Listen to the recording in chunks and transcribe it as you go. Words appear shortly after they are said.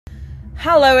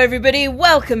Hello everybody,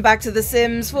 welcome back to The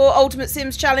Sims for Ultimate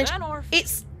Sims Challenge.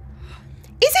 Is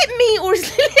it me or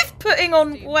is Lilith putting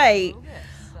on weight?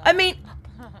 I mean,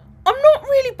 I'm not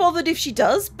really bothered if she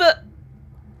does, but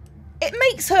it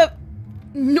makes her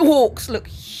norks look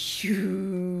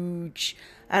huge.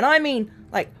 And I mean,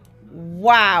 like,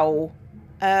 wow.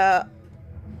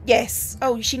 Yes.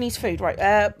 Oh, she needs food, right.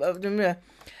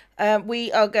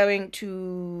 We are going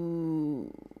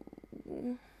to...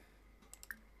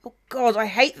 Oh God, I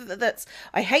hate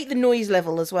I hate the noise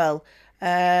level as well.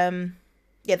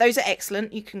 Yeah, those are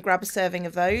excellent. You can grab a serving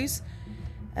of those.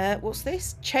 What's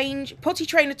this? Potty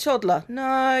train a toddler.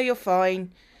 No, you're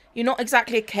fine. You're not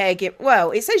exactly a caregiver. Well,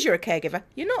 it says you're a caregiver.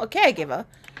 You're not a caregiver.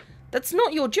 That's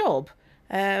not your job.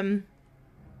 Yeah,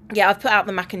 I've put out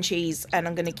the mac and cheese and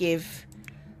I'm going to give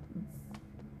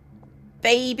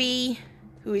baby,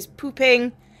 who is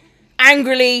pooping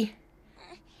angrily.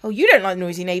 Oh, you don't like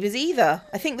noisy neighbours either.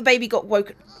 I think the baby got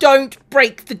woken. Don't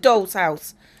break the doll's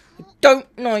house. I don't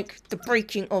like the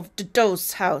breaking of the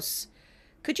doll's house.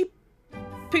 Could you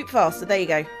poop faster? There you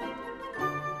go.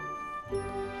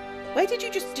 Where did you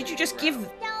just give...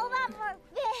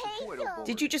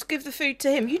 Did you just give the food to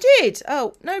him? You did.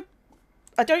 Oh, no.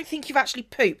 I don't think you've actually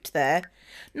pooped there.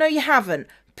 No, you haven't.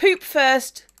 Poop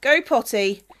first, go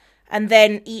potty, and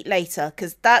then eat later.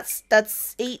 Because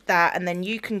that's eat that, and then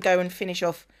you can go and finish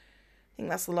off. I think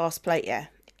that's the last plate, yeah.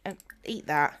 Eat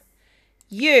that.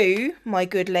 You, my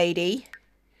good lady.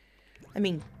 I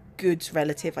mean, good's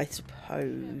relative, I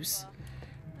suppose.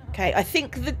 Okay, I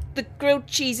think the grilled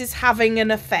cheese is having an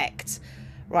effect.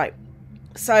 Right.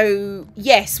 So,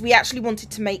 yes, we actually wanted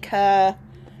to make her...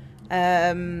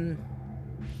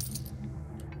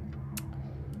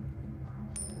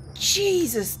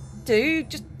 Jesus, dude.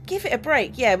 Just give it a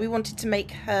break. Yeah, we wanted to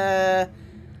make her...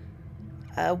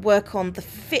 work on the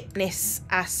fitness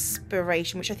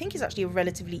aspiration, which I think is actually a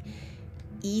relatively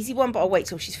easy one, but I'll wait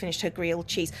till she's finished her grilled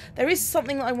cheese. There is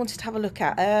something that I wanted to have a look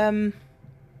at.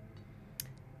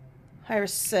 Hire a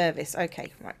service.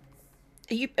 Okay, right.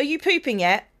 Are you pooping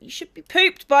yet? You should be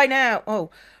pooped by now. Oh,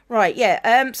 right,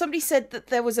 yeah. Somebody said that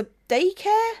there was a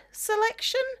daycare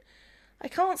selection. I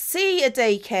can't see a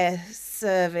daycare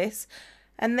service.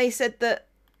 And they said that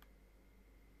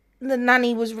the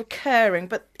nanny was recurring,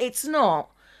 but it's not.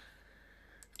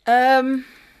 I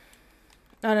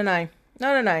don't know.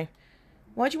 No.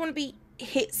 Why do you want to be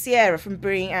hit Sierra from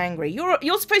being angry?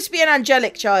 You're supposed to be an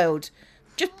angelic child.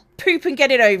 Just poop and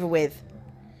get it over with.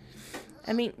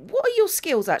 I mean, what are your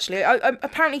skills actually?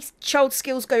 Apparently child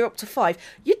skills go up to 5.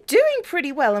 You're doing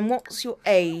pretty well. And what's your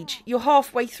age? You're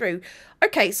halfway through.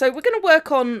 Okay, so we're going to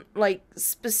work on like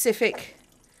specific...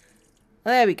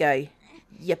 There we go.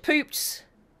 You pooped.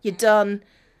 You're done.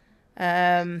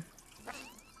 And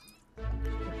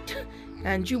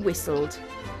you whistled.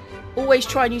 Always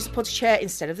try and use the potty chair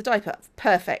instead of the diaper.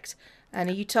 Perfect. And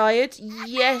are you tired?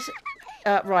 Yes.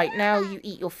 Right, now you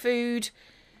eat your food.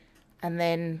 And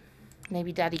then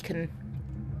maybe Daddy can...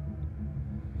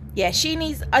 Yeah, she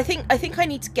needs... I think I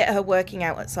need to get her working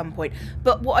out at some point.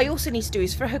 But what I also need to do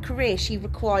is for her career, she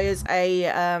requires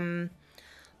a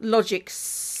logic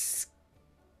skill.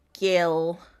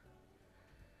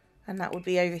 And that would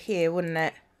be over here, wouldn't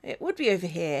it? It would be over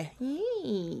here.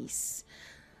 Yes.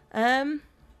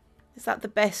 Is that the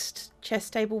best chess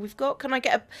table we've got? Can I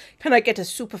get a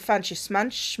super fancy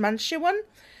smanchy one?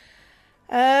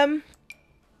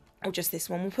 Or just this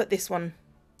one. We'll put this one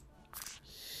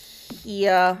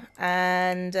here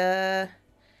and get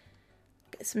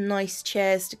some nice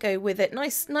chairs to go with it.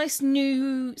 Nice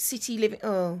new city living.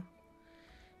 Oh,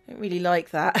 I don't really like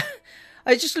that.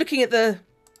 I was just looking at the...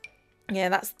 Yeah,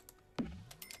 that's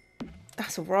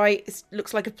all right. It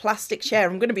looks like a plastic chair.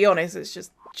 I'm going to be honest. It's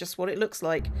just what it looks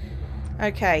like.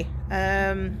 Okay.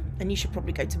 And you should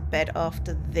probably go to bed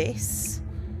after this.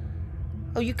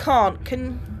 Oh, you can't.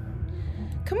 Can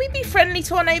we be friendly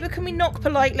to our neighbour? Can we knock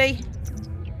politely?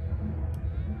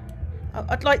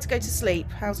 I'd like to go to sleep.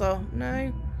 How's our...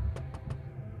 No.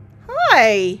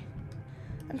 Hi.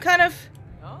 I'm kind of...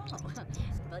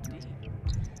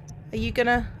 Are you going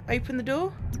to open the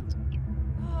door?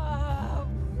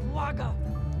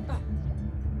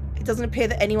 It doesn't appear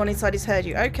that anyone inside has heard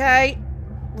you. Okay.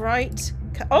 Right.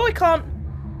 Oh, I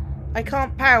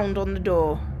can't pound on the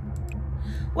door.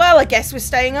 Well, I guess we're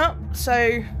staying up,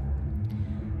 so...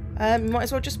 might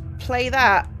as well just play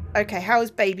that. Okay, how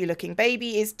is baby looking?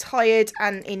 Baby is tired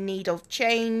and in need of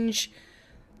change.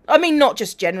 I mean, not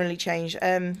just generally change.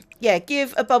 Yeah,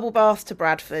 give a bubble bath to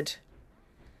Bradford.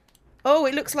 Oh,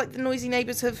 it looks like the noisy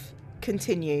neighbours have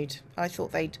continued. I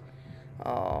thought they'd...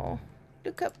 Oh,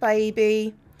 look at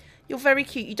baby. You're very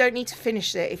cute. You don't need to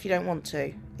finish it if you don't want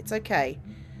to. It's okay.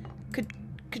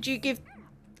 Could you give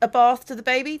a bath to the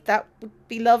baby? That would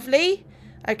be lovely.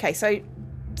 Okay, so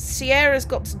Sierra's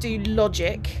got to do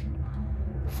logic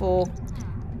for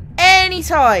any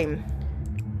time.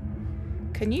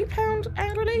 Can you pound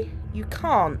angrily? You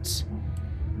can't.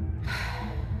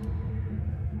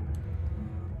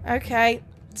 Okay,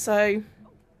 so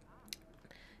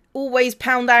always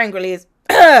pound angrily is...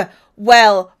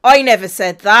 Well, I never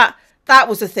said that. That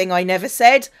was a thing I never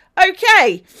said.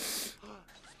 Okay.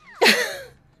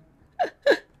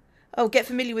 Oh, get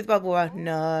familiar with bubble bath.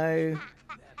 No.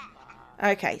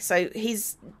 Okay, so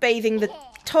he's bathing the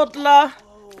toddler,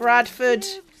 Bradford,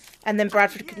 and then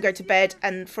Bradford can go to bed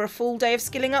and for a full day of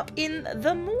skilling up in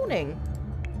the morning.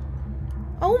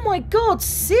 Oh my god,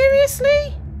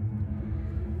 seriously?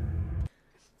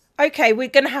 Okay, we're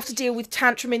going to have to deal with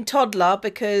tantrum in toddler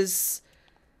because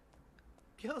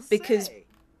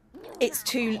it's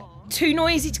too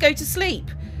noisy to go to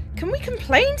sleep. Can we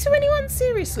complain to anyone?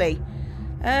 Seriously.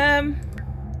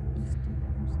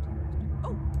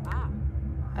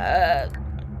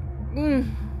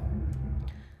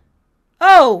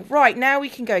 Oh, right, now we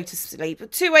can go to sleep.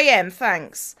 At 2 AM,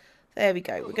 thanks. There we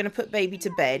go. We're going to put baby to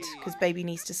bed because baby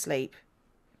needs to sleep.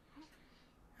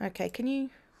 Okay, can you...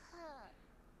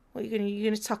 What are you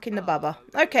going to tuck in the bubba?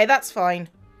 Okay, that's fine.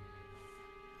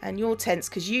 And you're tense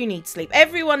because you need sleep.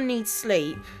 Everyone needs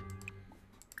sleep.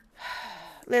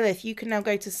 Lilith, you can now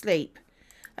go to sleep.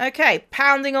 Okay,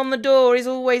 pounding on the door is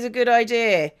always a good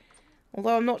idea.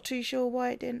 Although I'm not too sure why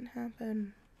it didn't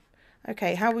happen.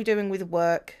 Okay, how are we doing with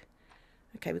work?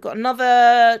 Okay, we've got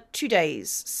another 2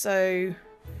 days. So,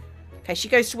 okay, she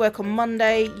goes to work on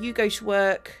Monday. You go to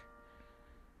work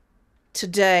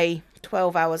today.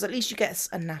 12 hours. At least you get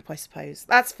a nap, I suppose.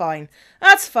 That's fine.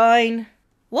 That's fine.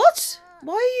 What?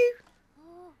 Why are you...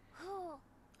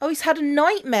 Oh, he's had a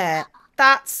nightmare.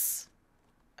 That's...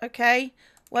 Okay.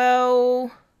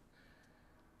 Well...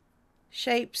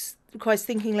 Shapes requires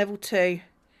thinking level 2.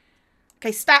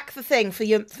 Okay, stack the thing for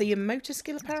your motor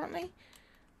skill, apparently.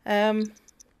 And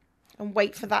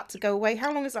wait for that to go away.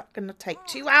 How long is that going to take?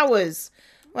 2 hours.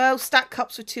 Well, stack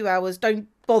cups for 2 hours. Don't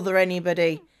bother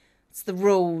anybody. It's the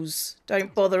rules.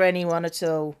 Don't bother anyone at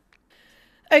all.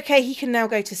 Okay, he can now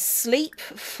go to sleep,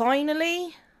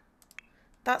 finally.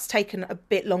 That's taken a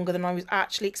bit longer than I was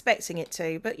actually expecting it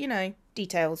to. But, you know,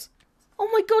 details. Oh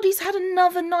my god, he's had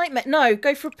another nightmare. No,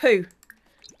 go for a poo.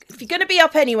 If you're going to be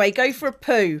up anyway, go for a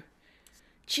poo.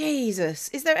 Jesus.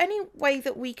 Is there any way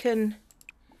that we can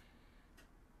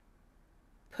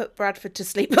put Bradford to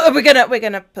sleep? we're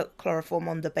gonna put chloroform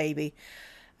on the baby.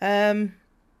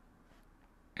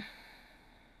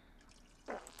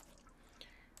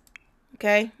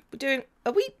 Okay, we're doing...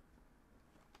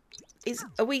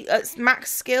 It's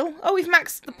max skill? Oh, we've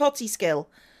maxed the potty skill.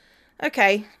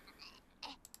 Okay.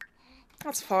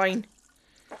 That's fine.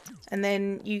 And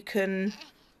then you can...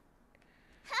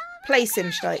 Play sim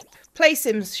shape. Play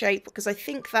sim shape, because I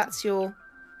think that's your...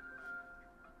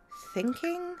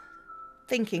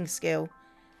 Thinking skill.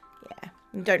 Yeah,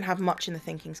 you don't have much in the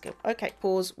thinking skill. Okay,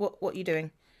 pause. What are you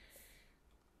doing?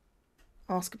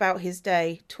 Ask about his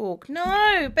day. Talk.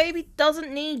 No, baby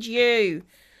doesn't need you.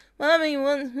 Mommy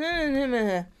wants...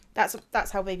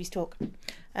 That's how babies talk.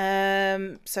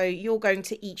 So you're going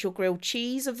to eat your grilled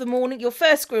cheese of the morning. Your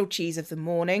first grilled cheese of the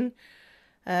morning.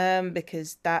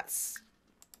 Because that's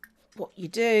what you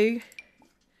do.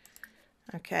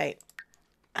 Okay.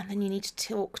 And then you need to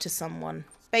talk to someone.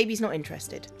 Baby's not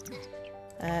interested.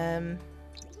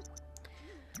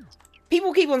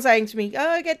 People keep on saying to me,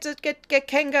 "Oh, get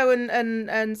Kengo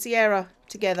and Sierra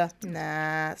together."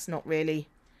 Nah, it's not really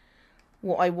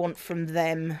what I want from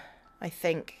them. I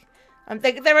think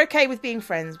they're okay with being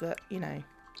friends, but you know,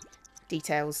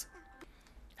 details.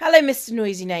 Hello, Mr.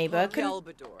 Noisy Neighbour.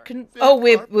 Oh,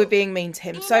 we're being mean to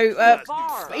him. So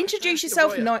introduce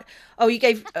yourself. Oh, you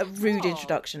gave a rude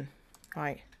introduction.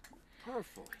 Right.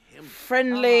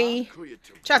 Friendly.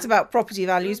 Chat about property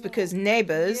values because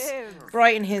neighbours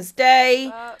brighten his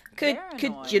day. Could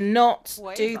you not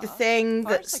do the thing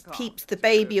that keeps the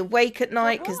baby awake at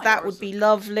night? Because that would be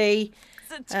lovely.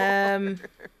 Brighten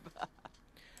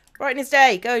his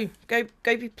day. Go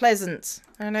be pleasant.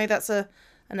 I know that's an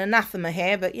anathema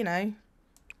here, but you know,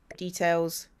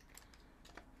 details.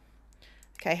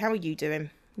 Okay, how are you doing?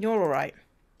 You're all right.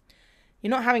 You're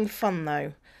not having fun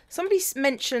though. Somebody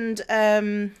mentioned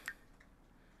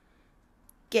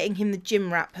getting him the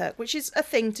gym rat perk, which is a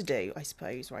thing to do, I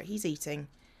suppose. Right, he's eating.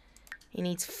 He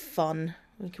needs fun.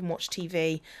 We can watch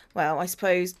TV. Well, I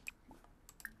suppose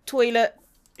toilet,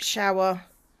 shower.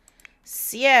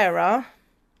 Sierra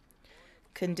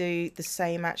can do the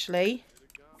same actually.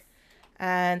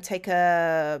 And take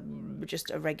just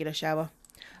a regular shower.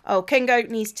 Oh, Kengo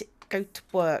needs to go to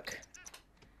work.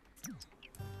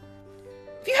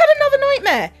 Have you had another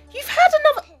nightmare? You've had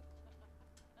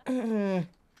another...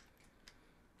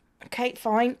 Okay,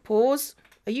 fine. Pause.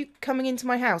 Are you coming into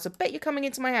my house? I bet you're coming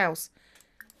into my house.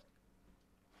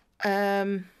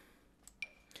 If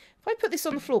I put this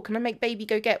on the floor, can I make baby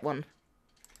go get one?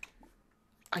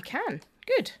 I can.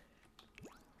 Good.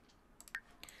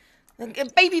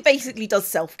 Baby basically does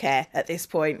self-care at this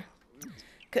point.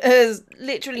 Because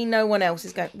literally no one else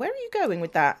is going... Where are you going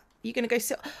with that? Are you going to go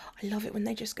sit... Oh, I love it when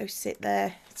they just go sit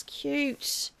there. It's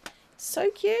cute. So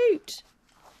cute.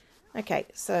 Okay,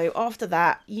 so after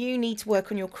that, you need to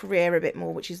work on your career a bit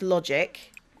more, which is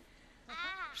logic.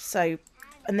 So,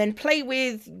 and then play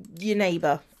with your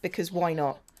neighbour, because why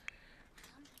not?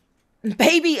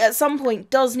 Baby at some point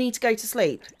does need to go to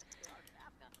sleep.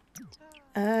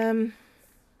 Instead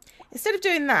of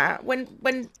doing that,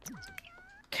 when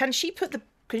can she put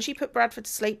Bradford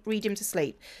to sleep? Read him to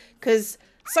sleep, because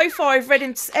so far I've read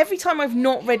him. Every time I've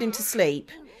not read him to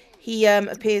sleep, he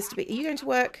appears to be. Are you going to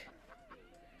work?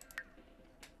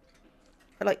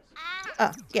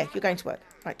 Yeah, you're going to work.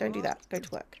 Right, don't do that. Go to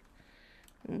work.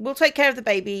 We'll take care of the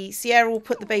baby. Sierra will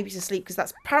put the baby to sleep because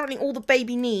that's apparently all the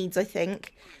baby needs, I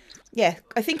think. Yeah,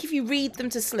 I think if you read them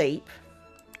to sleep,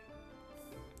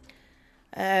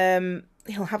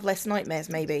 he'll have less nightmares,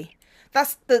 maybe.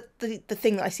 That's the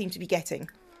thing that I seem to be getting.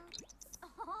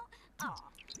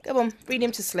 Come on, read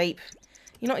him to sleep.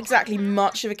 You're not exactly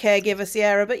much of a caregiver,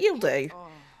 Sierra, but you'll do.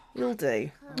 You'll do.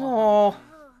 Aww.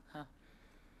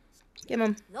 Come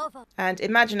on. And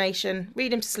imagination.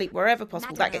 Read him to sleep wherever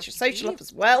possible. That gets your social up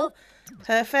as well.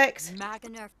 Perfect.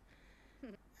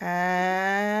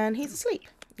 And he's asleep.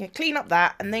 Yeah, clean up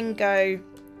that and then go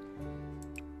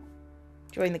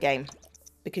join the game.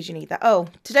 Because you need that. Oh,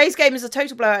 today's game is a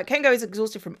total blowout. Kengo is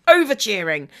exhausted from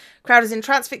over-cheering. Crowd is in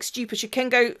transfixed stupor. Should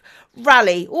Kengo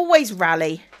rally? Always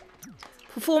rally.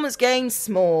 Performance gain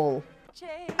small.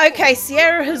 Okay,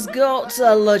 Sierra has got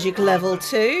a logic level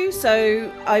 2.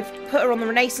 So I've put her on the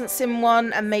Renaissance Sim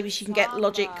 1 and maybe she can get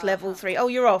logic level 3. Oh,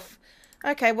 you're off.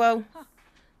 Okay, well,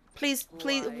 please,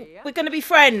 we're going to be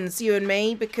friends, you and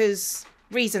me, because...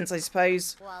 reasons, I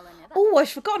suppose. Oh, I've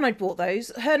forgotten I'd bought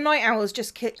those. Her night hours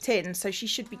just kicked in, so she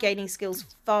should be gaining skills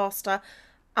faster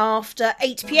after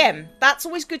 8 PM. That's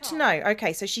always good to know.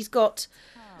 Okay, so she's got...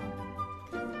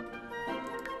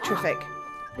 Terrific.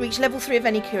 Reach level 3 of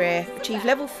any career. Achieve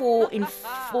level 4 in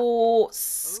 4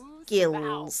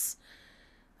 skills.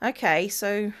 Okay,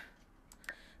 so...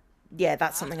 yeah,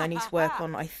 that's something I need to work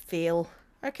on, I feel.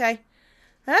 Okay.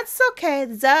 That's okay.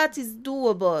 That is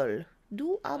doable.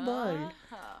 Doable.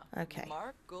 Okay.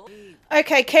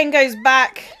 Okay, Ken goes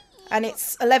back and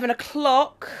it's 11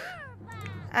 o'clock.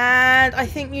 And I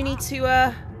think you need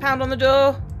to pound on the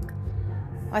door.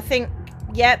 I think,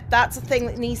 yep, that's a thing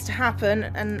that needs to happen.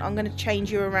 And I'm going to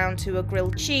change you around to a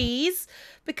grilled cheese.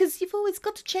 Because you've always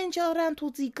got to change you around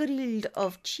to the grilled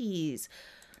of cheese.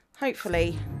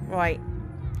 Hopefully. Right.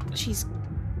 She's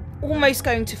almost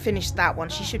going to finish that one.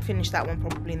 She should finish that one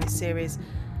probably in this series.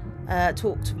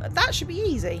 That should be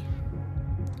easy.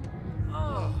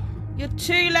 You're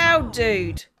too loud,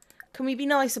 dude. Can we be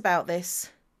nice about this?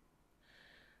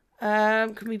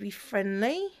 Can we be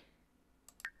friendly?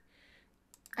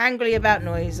 Angrily about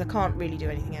noise. I can't really do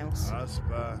anything else.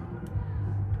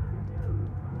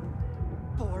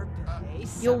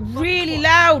 You're really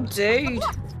loud, dude.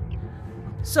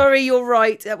 Sorry, you're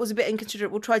right. That was a bit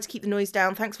inconsiderate. We'll try to keep the noise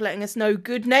down. Thanks for letting us know.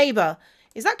 Good neighbour.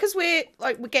 Is that because we're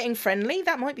getting friendly?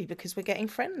 That might be because we're getting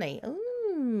friendly.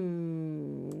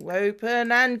 Ooh,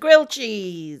 open and grilled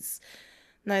cheese.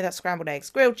 No, that's scrambled eggs.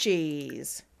 Grilled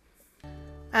cheese.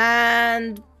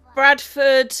 And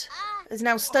Bradford is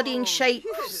now studying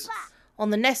shapes on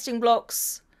the nesting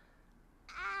blocks.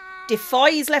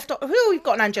 Defies left. Oh, we've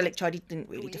got an angelic child. He didn't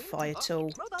really defy at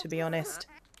all, to be honest.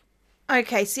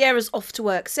 Okay, Sierra's off to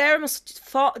work. Sarah must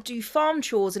do farm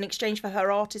chores in exchange for her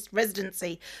artist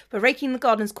residency, but raking the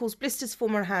gardens caused blisters to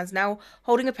form on her hands. Now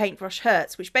holding a paintbrush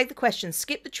hurts, which begs the question,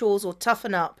 skip the chores or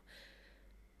toughen up?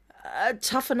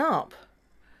 Toughen up.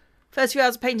 First few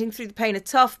hours of painting through the pain are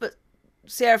tough, but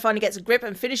Sierra finally gets a grip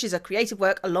and finishes her creative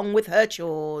work along with her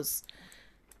chores.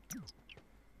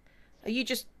 Are you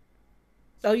just...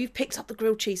 oh, you've picked up the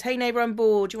grilled cheese. Hey neighbour, I'm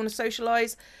bored. Do you want to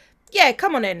socialise? Yeah,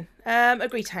 come on in.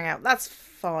 Agree to hang out. That's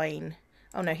fine.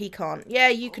 Oh no, he can't. Yeah,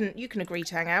 you can agree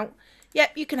to hang out.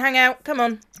 Yep, you can hang out. Come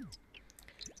on.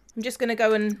 I'm just gonna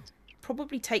go and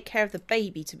probably take care of the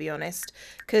baby, to be honest,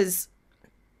 because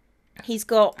he's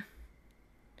got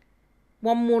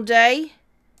one more day,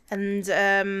 And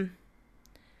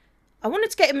I wanted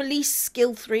to get him at least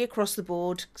skill 3 across the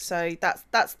board. So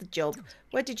that's the job.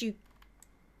 Where did you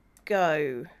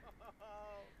go?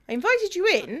 I invited you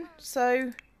in,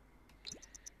 so...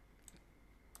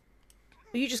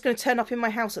 Are you just going to turn up in my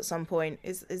house at some point?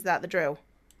 Is that the drill?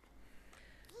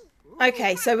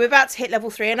 Okay, so we're about to hit level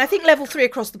 3. And I think level 3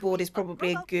 across the board is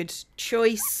probably a good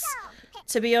choice,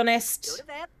 to be honest.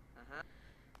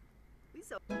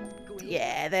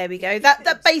 Yeah, there we go.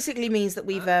 That basically means that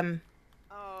we've been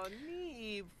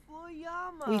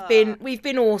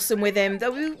awesome with him.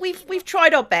 We've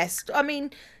tried our best. I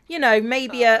mean, you know,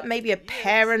 maybe a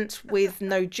parent with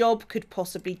no job could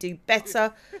possibly do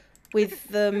better with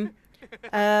them.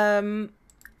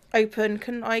 Open.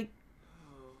 Can I?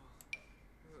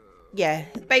 Yeah,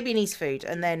 baby needs food.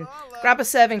 And then grab a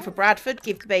serving for Bradford.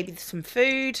 Give the baby some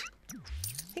food.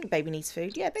 I think baby needs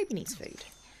food. Yeah, baby needs food.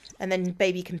 And then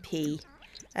baby can pee.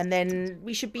 And then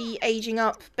we should be aging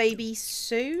up baby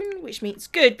soon, which means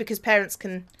good because parents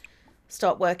can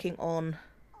start working on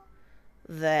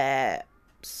their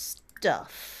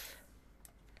stuff.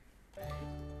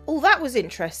 Oh, that was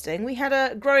interesting. We had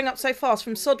a growing up so fast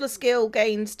from Sodler skill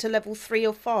gains to level 3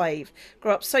 or 5.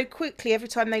 Grow up so quickly every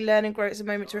time they learn and grow. It's a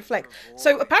moment to reflect.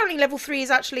 So apparently level 3 is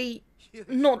actually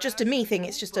not just a me thing.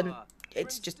 It's just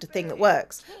a thing that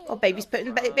works. Oh, baby's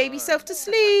putting baby self to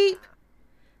sleep.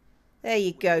 There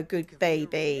you go, good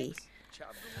baby.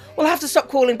 We'll have to stop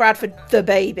calling Bradford the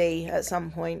baby at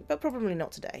some point, but probably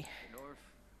not today.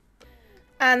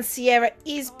 And Sierra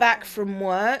is back from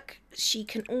work. She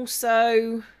can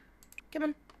also, come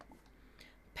on,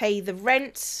 pay the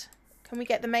rent. Can we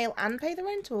get the mail and pay the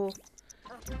rent, or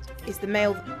is the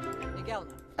mail?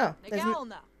 Oh, there's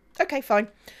okay, fine.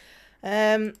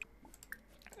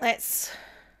 Let's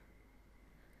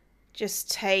just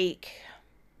take.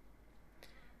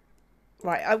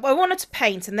 Right, I wanted to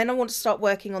paint, and then I want to start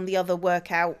working on the other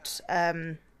workout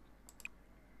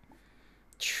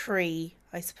tree,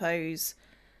 I suppose.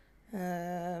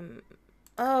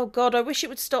 Oh god, I wish it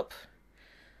would stop.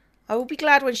 I will be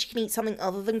glad when she can eat something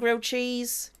other than grilled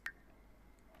cheese.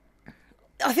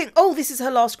 I think, oh, this is her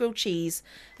last grilled cheese.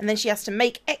 And then she has to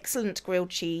make excellent grilled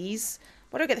cheese.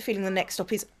 But I don't get the feeling the next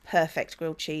stop is perfect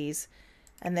grilled cheese.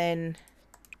 And then...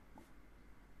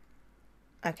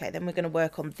 okay, then we're going to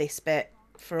work on this bit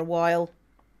for a while.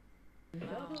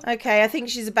 Okay, I think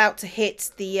she's about to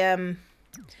hit the... I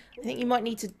think you might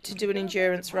need to do an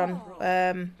endurance run.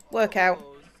 Workout.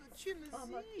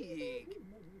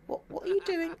 What are you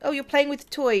doing? Oh, you're playing with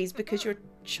toys because you're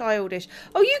childish.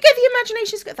 Oh, you get the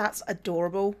imagination. That's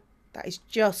adorable. That is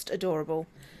just adorable.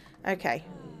 Okay,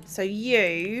 so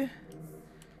you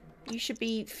should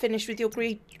be finished with your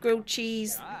grilled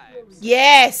cheese.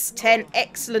 Yes, 10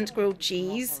 excellent grilled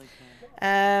cheese.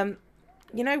 You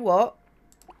know what?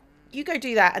 You go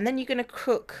do that, and then you're gonna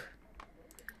cook.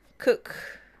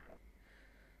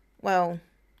 Well,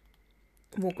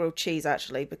 more grilled cheese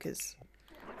actually, because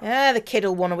the kid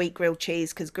will want to eat grilled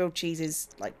cheese because grilled cheese is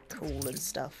like cool and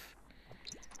stuff.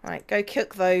 Right, go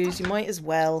cook those. You might as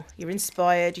well. You're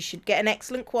inspired. You should get an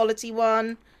excellent quality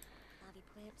one.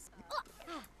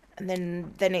 And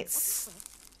then it's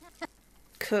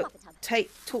cook.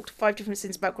 Talk to 5 different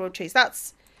things about grilled cheese.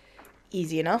 That's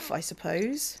easy enough, I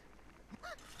suppose.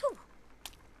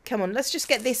 Come on, let's just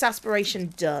get this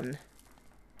aspiration done.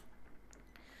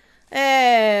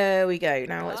 There we go.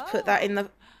 Now let's put that in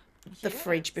the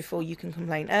fridge before you can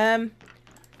complain.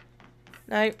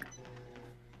 No.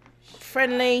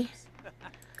 Friendly.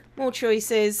 More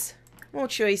choices. More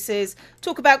choices.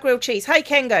 Talk about grilled cheese. Hey,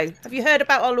 Kengo. Have you heard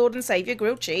about our Lord and Saviour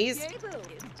grilled cheese?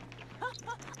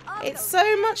 It's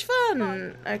so much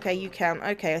fun. Okay, you count.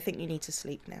 Okay, I think you need to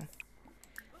sleep now.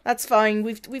 That's fine.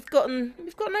 We've gotten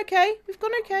okay. We've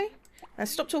gone okay. Now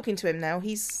stop talking to him now.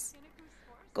 He's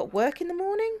got work in the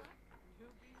morning?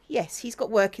 Yes, he's got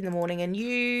work in the morning and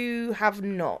you have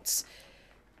not.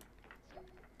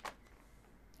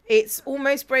 It's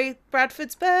almost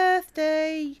Bradford's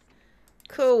birthday.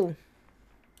 Cool.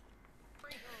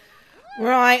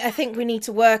 Right, I think we need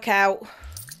to work out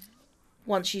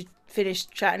once you finish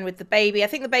chatting with the baby. I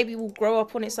think the baby will grow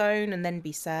up on its own and then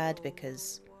be sad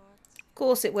because... of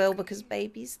course it will, because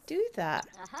babies do that.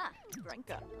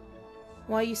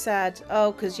 Why are you sad?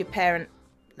 Oh, because your parent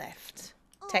left,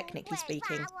 technically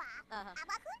speaking.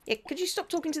 Yeah, could you stop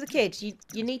talking to the kid?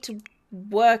 You need to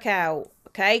work out,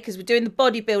 okay? Because we're doing the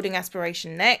bodybuilding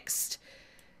aspiration next.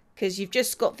 Because you've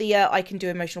just got the I can do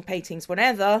emotional paintings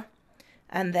whenever.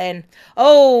 And then,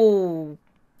 oh.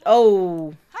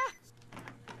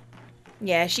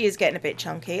 Yeah, she is getting a bit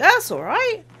chunky. That's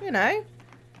alright, you know.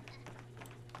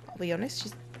 I'll be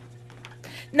honest,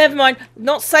 Never mind.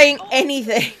 Not saying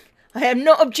anything. I am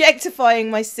not objectifying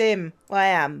my sim. Well, I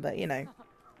am, but you know.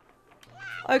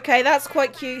 Okay, that's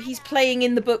quite cute. He's playing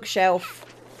in the bookshelf.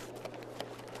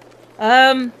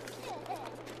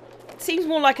 Seems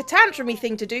more like a tantrumy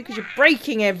thing to do because you're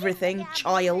breaking everything,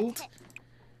 child.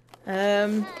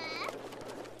 Oh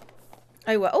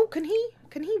well. Oh, can he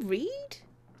read?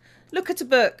 Look at a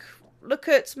book. Look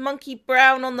at Monkey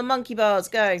Brown on the monkey bars.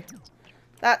 Go.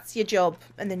 That's your job,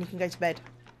 and then you can go to bed.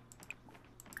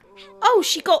 Oh,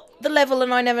 she got the level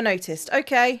and I never noticed.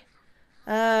 Okay.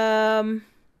 Own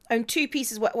 2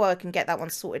 pieces. Well, I can get that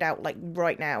one sorted out like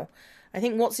right now. I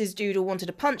think what's his doodle wanted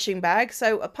a punching bag,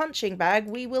 so a punching bag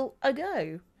we will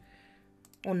go.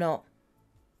 Or not.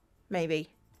 Maybe.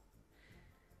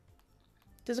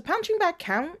 Does a punching bag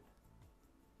count?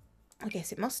 I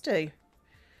guess it must do.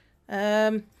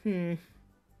 Yeah,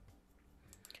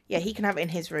 he can have it in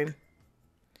his room.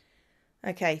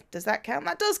 Okay, does that count?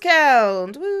 That does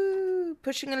count! Woo!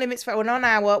 Pushing the limits for 1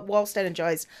 hour whilst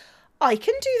energized. I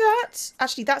can do that.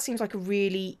 Actually, that seems like a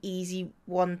really easy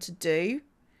one to do.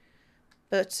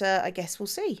 But I guess we'll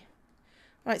see.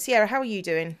 Right, Sierra, how are you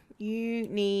doing? You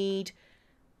need...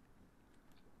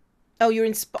 Oh, you're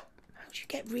inspired. How do you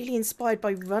get really inspired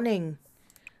by running?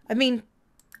 I mean,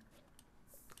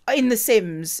 in The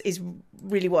Sims is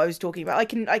really what I was talking about. I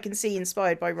can see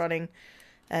inspired by running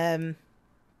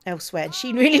elsewhere. And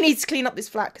she really needs to clean up this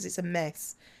flat because it's a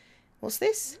mess. What's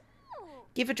this?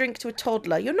 Give a drink to a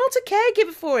toddler. You're not a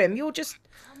caregiver for him. You're just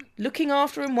looking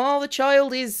after him while the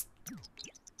child is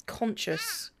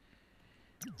conscious.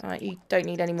 Alright, you don't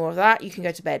need any more of that. You can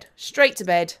go to bed. Straight to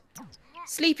bed.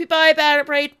 Sleepy bye,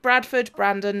 Bradford,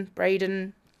 Brandon,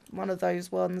 Braden. One of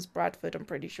those ones. Bradford, I'm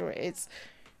pretty sure it is.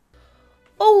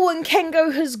 Oh, and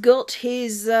Kengo has got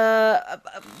his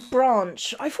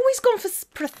branch. I've always gone for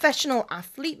professional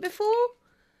athlete before.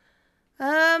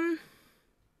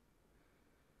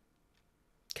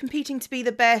 Competing to be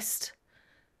the best.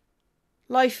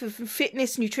 Life of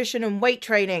fitness, nutrition, and weight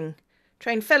training.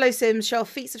 Train fellow Sims, show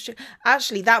feats of...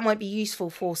 Actually, that might be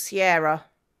useful for Sierra.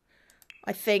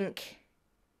 I think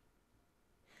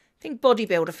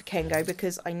bodybuilder for Kengo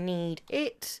because I need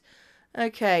it.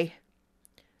 Okay.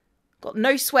 Got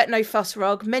no sweat, no fuss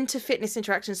rug. Mentor fitness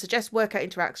interaction. Suggest workout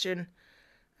interaction.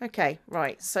 Okay,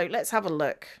 right. So let's have a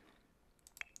look.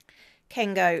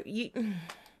 Kengo, you...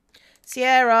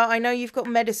 Sierra, I know you've got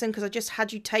medicine because I just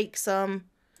had you take some.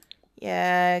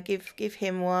 Yeah, give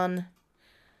him one.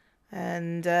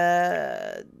 And,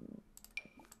 no,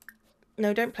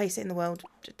 don't place it in the world.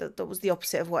 That was the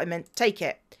opposite of what I meant. Take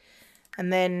it.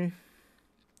 And then...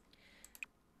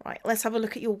 Right, let's have a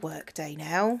look at your work day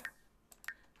now.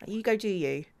 You go do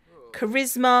you.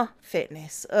 Charisma,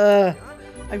 fitness. I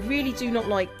really do not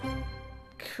like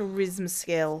charisma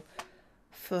skill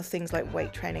for things like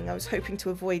weight training. I was hoping to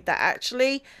avoid that,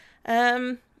 actually.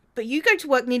 But you go to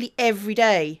work nearly every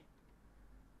day.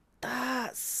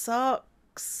 That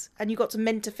sucks. And you got to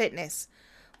mentor fitness.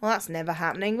 Well, that's never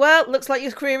happening. Well, looks like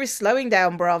your career is slowing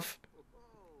down, bruv.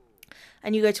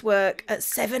 And you go to work at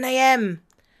 7 AM.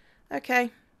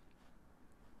 Okay.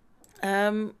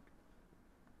 I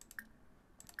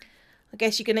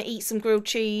guess you're going to eat some grilled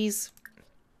cheese.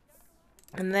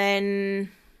 And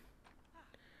then...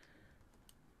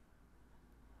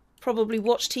 probably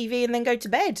watch TV and then go to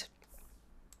bed.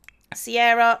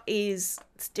 Sierra is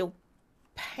still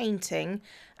painting.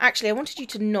 Actually, I wanted you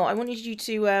to not. I wanted you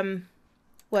to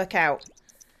work out.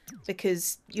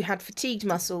 Because you had fatigued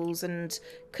muscles and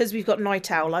because we've got night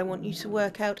owl, I want you to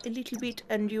work out a little bit.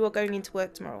 And you are going into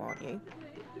work tomorrow, aren't you?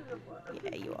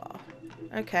 Yeah, you are.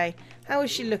 Okay. How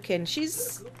is she looking?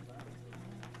 She's...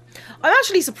 I'm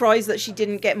actually surprised that she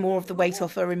didn't get more of the weight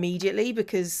off her immediately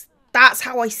because that's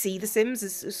how I see The Sims,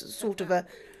 as sort of a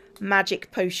magic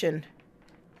potion.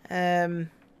 So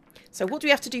what do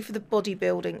we have to do for the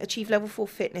bodybuilding? Achieve level 4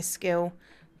 fitness skill.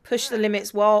 Push the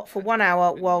limits for 1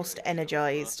 hour whilst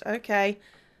energized. Okay.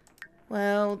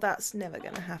 Well, that's never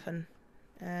going to happen.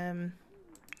 Are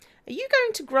you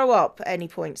going to grow up at any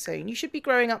point soon? You should be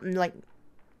growing up like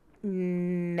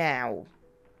now.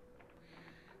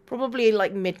 Probably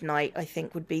like midnight, I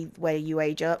think, would be where you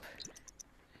age up.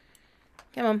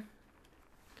 Come on.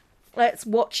 Let's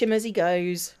watch him as he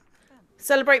goes.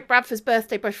 Celebrate Bradford's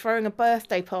birthday by throwing a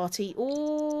birthday party.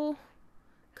 Or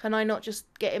can I not just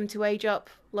get him to age up,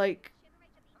 like,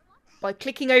 by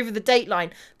clicking over the date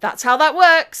line? That's how that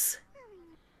works.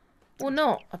 Or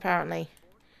not, apparently.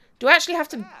 Do I actually have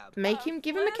to make him,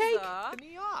 give him a cake?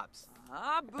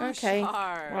 Okay,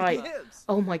 right.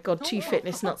 Oh my god, 2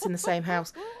 fitness nuts in the same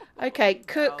house. Okay,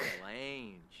 cook.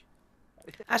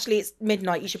 Actually, it's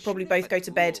midnight. You should probably both go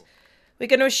to bed. We're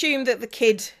going to assume that the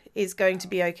kid is going to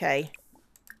be okay.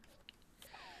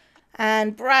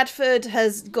 And Bradford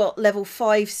has got level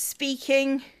 5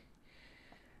 speaking.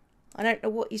 I don't know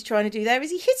what he's trying to do there.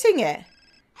 Is he hitting it?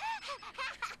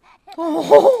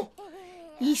 Oh,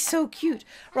 he's so cute.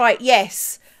 Right,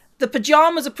 yes. The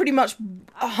pyjamas are pretty much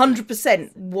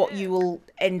 100% what you will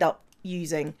end up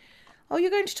using. Oh,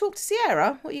 you're going to talk to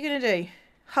Sierra? What are you going to do?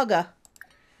 Hug her.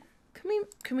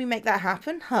 Can we make that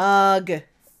happen? Hug.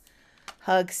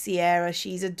 Hug Sierra.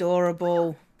 She's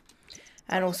adorable.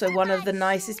 And also one of the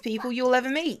nicest people you'll ever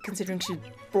meet, considering she's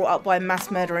brought up by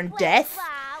mass murder and death.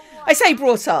 I say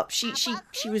brought up. She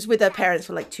was with her parents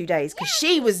for like 2 days because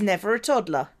she was never a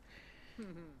toddler.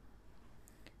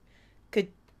 Could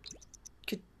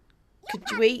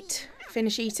you eat?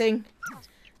 Finish eating?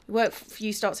 Work for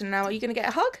you starts in an hour. Are you going to get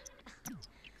a hug?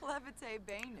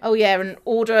 Oh yeah, and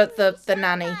order the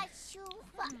nanny.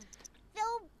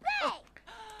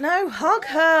 No, hug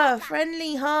her.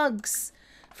 Friendly hugs.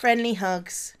 Friendly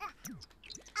hugs.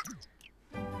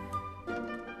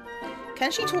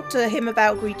 Can she talk to him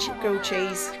about grilled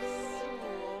cheese?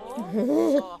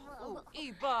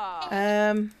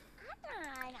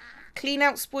 Clean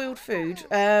out spoiled food.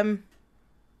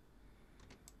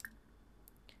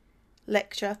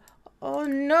 Lecture. Oh,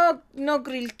 no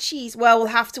grilled cheese. Well, we'll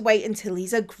have to wait until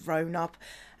he's a grown-up.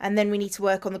 And then we need to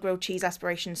work on the grilled cheese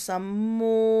aspiration. Some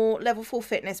more level 4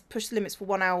 fitness. Push the limits for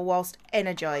 1 hour whilst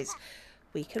energized.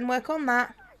 We can work on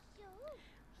that.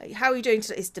 How are you doing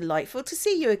today? It's delightful to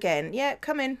see you again. Yeah,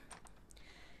 come in.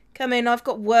 Come in. I've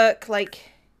got work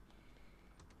like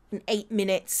in 8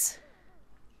 minutes.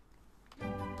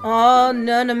 Oh,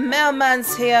 no, the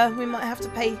mailman's here. We might have to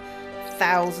pay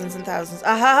thousands and thousands.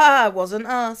 Aha, it wasn't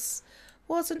us.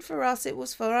 Wasn't for us. It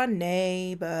was for our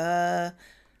neighbour.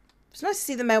 It's nice to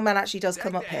see the mailman actually does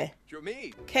come up here.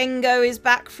 Kengo is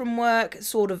back from work.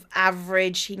 Sort of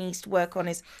average. He needs to work on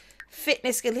his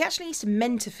fitness skill. He actually needs to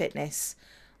mentor fitness.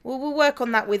 We'll work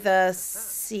on that with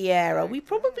Sierra. We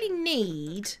probably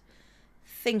need,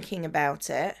 thinking about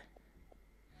it.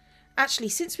 Actually,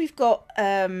 since we've got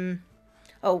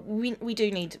oh, we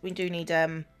do need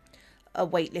a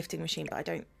weightlifting machine, but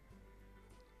I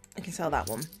can sell that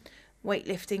one.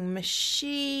 Weightlifting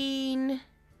machine.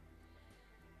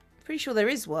 Pretty sure there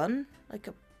is one, like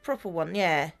a proper one.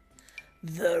 Yeah,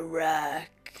 the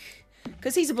rack.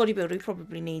 Because he's a bodybuilder, he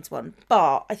probably needs one.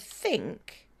 But I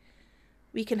think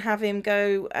we can have him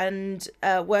go and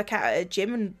work out at a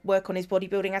gym and work on his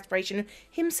bodybuilding aspiration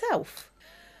himself.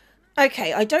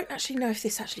 Okay, I don't actually know if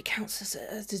this actually counts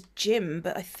as a gym,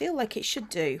 but I feel like it should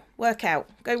do. Work out.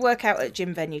 Go work out at a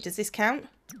gym venue. Does this count?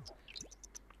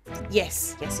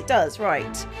 Yes. Yes, it does.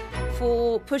 Right.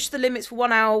 Push the limits for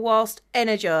 1 hour whilst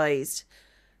energized.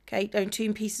 Okay, own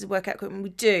 2 pieces of workout equipment. We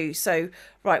do. So,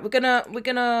 right, we're gonna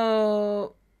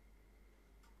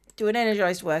do an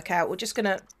energized workout. We're just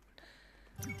gonna.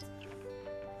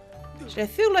 Actually, I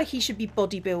feel like he should be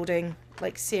bodybuilding.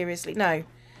 Like seriously, no.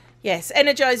 Yes,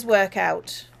 energized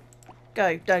workout.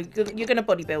 Go, no, you're gonna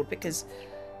bodybuild because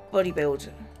bodybuild.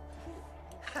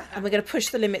 And we're gonna push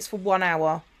the limits for 1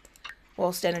 hour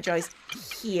whilst energized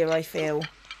here. I feel.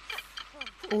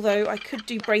 Although I could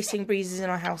do bracing breezes in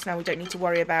our house now. We don't need to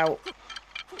worry about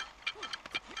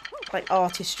like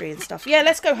artistry and stuff. Yeah,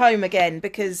 let's go home again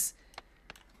because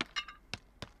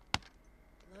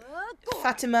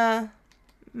Fatima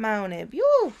Maunib.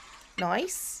 You're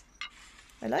nice.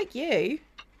 I like you.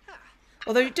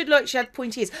 Although it did look like she had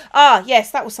pointy ears. Ah,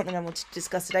 yes, that was something I wanted to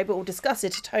discuss today, but we'll discuss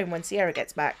it at home when Sierra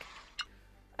gets back.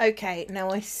 Okay,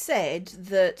 now I said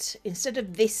that instead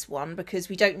of this one, because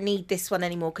we don't need this one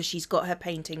anymore because she's got her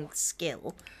painting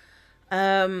skill.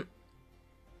 Penny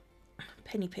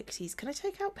Pixies. Can I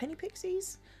take out Penny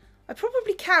Pixies? I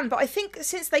probably can, but I think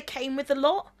since they came with a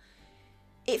lot,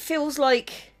 it feels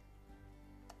like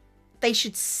they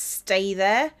should stay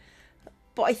there.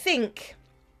 But I think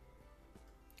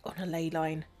on a ley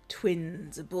line,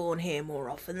 twins are born here more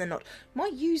often than not.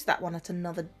 Might use that one at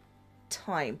another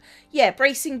time. Yeah,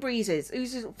 bracing breezes.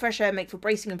 Oozes fresh air make for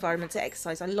bracing environments at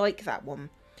exercise. I like that one.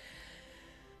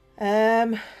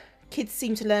 Kids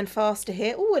seem to learn faster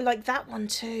here. Oh, I like that one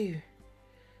too.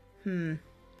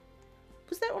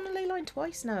 Was that on a ley line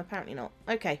twice? No, apparently not.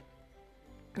 Okay.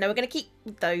 No, we're going to keep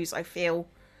those, I feel.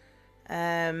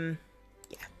 Yeah.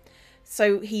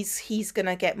 So he's going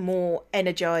to get more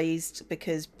energized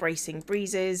because bracing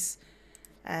breezes.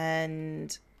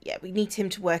 And yeah, we need him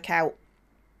to work out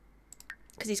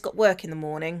because he's got work in the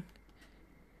morning.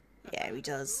 Yeah, he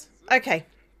does. Okay.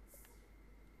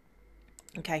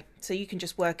 Okay, so you can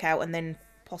just work out and then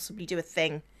possibly do a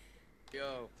thing.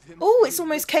 Oh, it's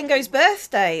almost Kengo's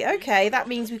birthday. Okay, that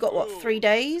means we've got, what, 3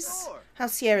 days?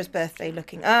 How's Sierra's birthday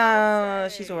looking? Ah,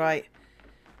 she's alright.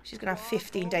 She's going to have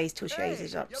 15 days till she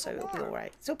ages up, so it'll be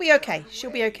alright. So it'll be okay.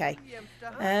 She'll be okay.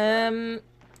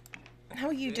 How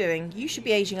are you doing? You should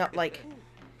be aging up like,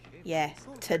 yeah,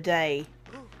 today.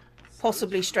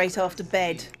 Possibly straight after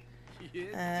bed.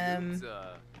 Yeah,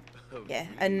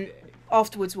 and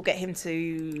afterwards we'll get him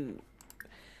to...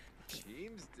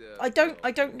 I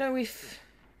don't know if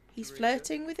he's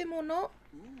flirting with him or not.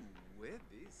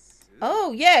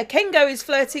 Oh, yeah, Kengo is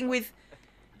flirting with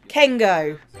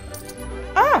Kengo.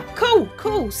 Ah,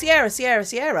 cool.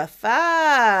 Sierra.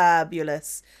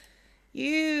 Fabulous.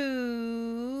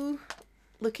 You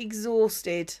look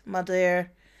exhausted, my dear.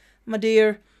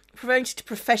 Promoted to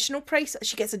professional price.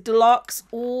 She gets a deluxe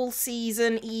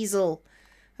all-season easel.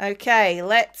 Okay,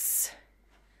 let's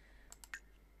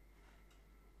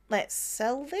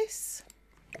sell this.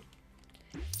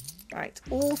 Right,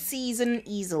 all-season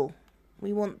easel.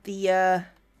 We want the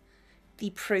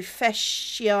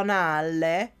professional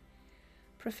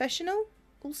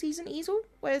all-season easel.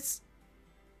 Where's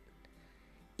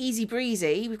Easy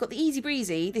Breezy? We've got the Easy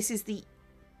Breezy. This is the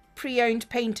pre-owned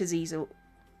painter's easel.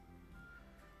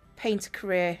 Painter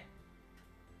career.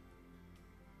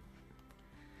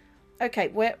 Okay,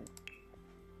 where?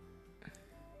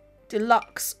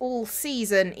 Deluxe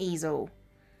all-season easel.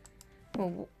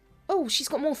 Oh, she's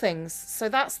got more things. So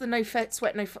that's the no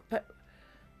sweat, no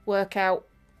workout.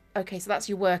 Okay, so that's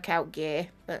your workout gear,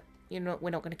 but we're not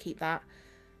going to keep that.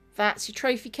 That's your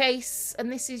trophy case,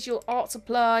 and this is your art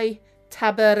supply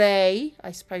tabouret.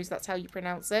 I suppose that's how you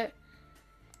pronounce it.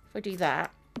 If I do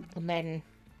that, and then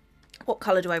what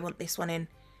colour do I want this one in?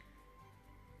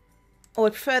 Oh, I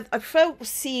prefer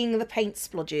seeing the paint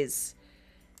splodges.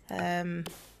 And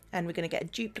we're going to get a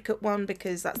duplicate one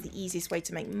because that's the easiest way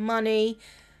to make money.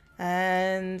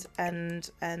 And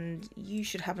you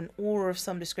should have an aura of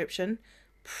some description.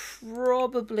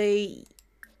 Probably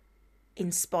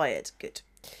inspired. Good.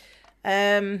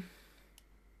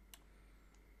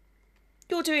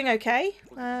 You're doing okay.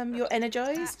 You're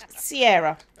energized.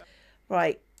 Sierra.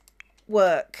 Right.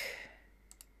 Work.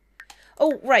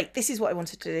 Oh, right. This is what I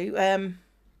wanted to do.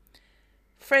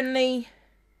 Friendly.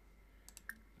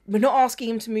 We're not asking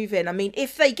him to move in. I mean,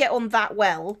 if they get on that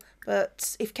well,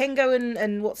 but if Kengo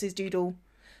and what's his doodle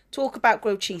talk about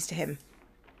grilled cheese to him.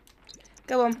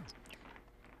 Go on.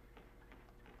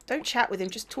 Don't chat with him.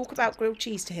 Just talk about grilled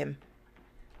cheese to him.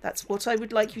 That's what I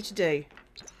would like you to do.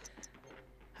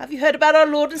 Have you heard about our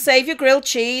Lord and Saviour grilled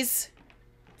cheese?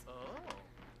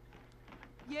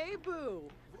 Yay, boo.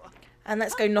 And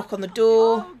let's go knock on the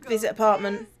door. Visit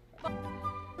apartment.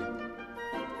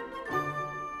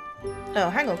 Oh,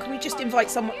 hang on. Can we just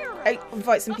invite some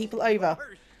people over?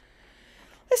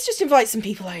 Let's just invite some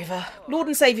people over. Lord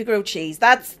and Saviour grilled cheese.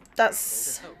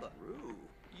 That's.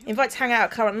 Invite to hang out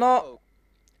at current lot.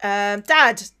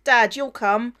 Dad, you'll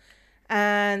come,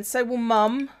 and so will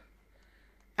Mum,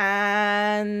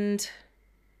 and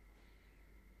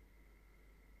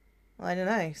I don't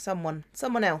know, someone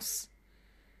else.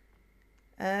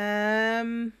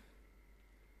 Not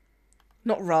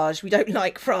Raj. We don't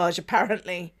like Raj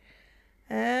apparently.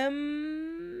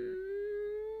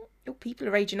 Oh, people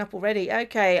are aging up already.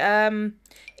 Okay.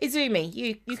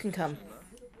 Izumi, you can come.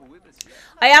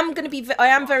 I am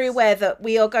very aware that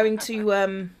we are going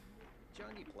to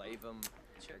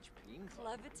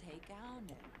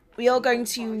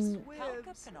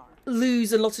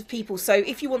lose a lot of people. So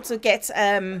if you want to get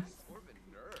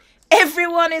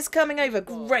everyone is coming over,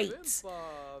 great.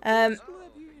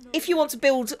 If you want to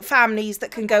build families that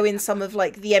can go in some of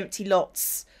like the empty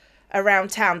lots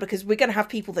around town, because we're going to have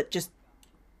people that just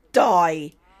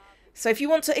die. So if you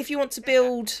want to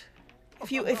build,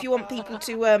 if you want people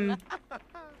to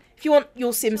if you want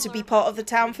your Sims to be part of the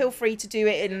town, feel free to do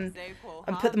it and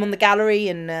put them on the gallery.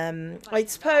 And I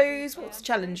suppose, what's the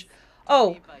challenge?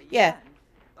 Oh yeah,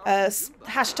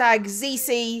 hashtag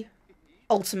ZC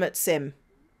Ultimate Sim.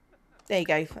 There you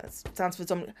go. That stands for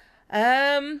zombie.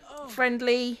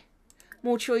 Friendly,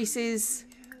 more choices.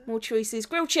 Grilled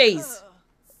cheese.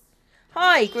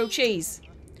 Hi, grilled cheese.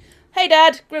 Hey,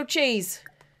 Dad, grilled cheese.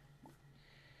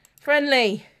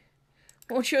 Friendly,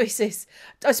 more choices.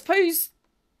 I suppose.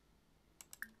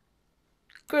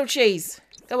 Grilled cheese.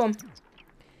 Go on.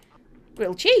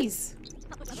 Grilled cheese.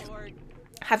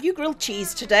 Have you grilled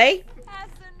cheese today?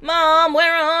 Mom,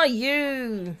 where are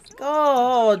you?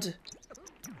 God.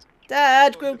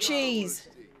 Dad, grilled cheese.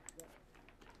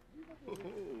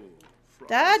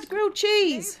 Dad, grilled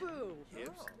cheese.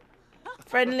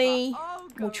 Friendly.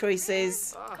 More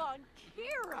choices.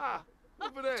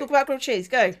 Talk about grilled cheese.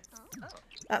 Go.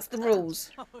 That's the rules.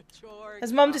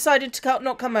 Has Mum decided to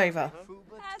not come over?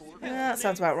 That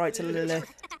sounds about right to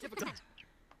Lilith.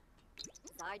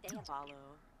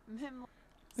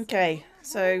 Okay,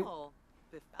 so...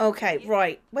 Okay,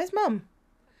 right. Where's Mum?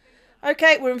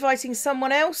 Okay, we're inviting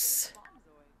someone else.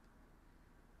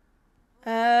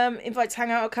 Invite to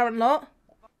hang out at current lot.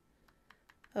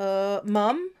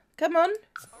 Mum? Come on.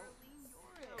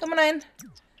 Come on in.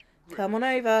 Come on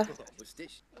over.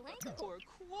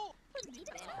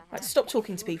 Right, stop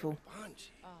talking to people.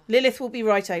 Lilith will be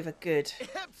right over. Good.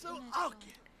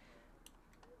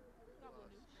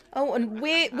 Oh, and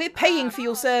we're paying for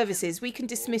your services. We can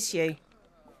dismiss you.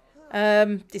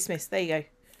 Dismiss. There you go.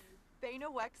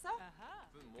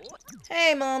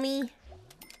 Hey, mommy.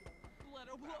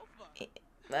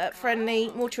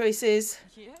 Friendly. More choices.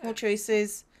 More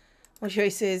choices. More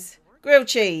choices. Grilled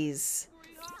cheese.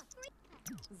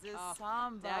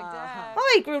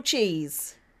 Hi, grilled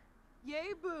cheese.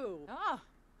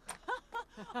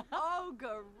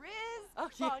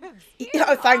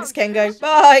 Oh, thanks, Kengo.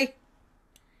 Bye.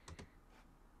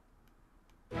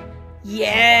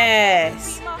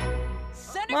 Yes.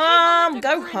 Mom,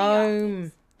 go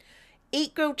home.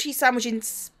 Eat grilled cheese sandwich in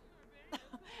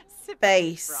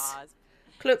space.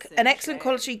 Cook an excellent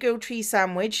quality grilled cheese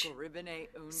sandwich.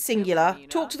 Singular.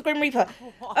 Talk to the Grim Reaper.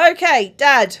 Okay,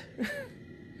 Dad.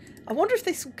 I wonder if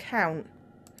this will count.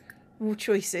 More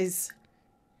choices.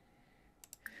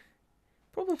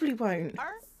 Probably won't.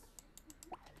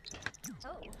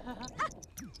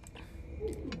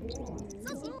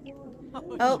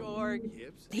 Oh,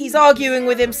 he's arguing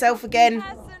with himself again.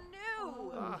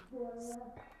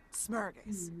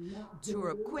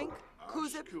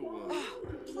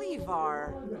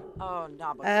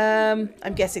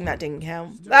 I'm guessing that didn't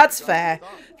count. That's fair.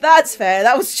 That's fair.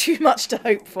 That was too much to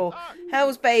hope for.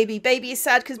 How's baby? Baby is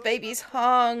sad because baby is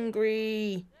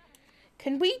hungry.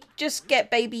 Can we just get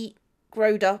baby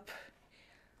growed up?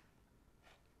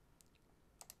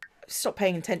 Stop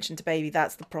paying attention to baby.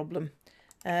 That's the problem.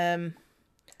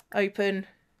 Open.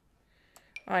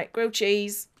 Right, grilled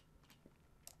cheese.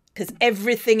 Because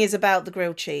everything is about the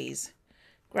grilled cheese.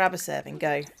 Grab a serving,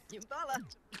 go.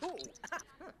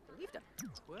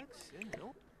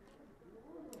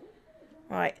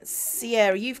 Right,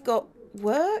 Sierra, you've got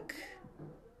work?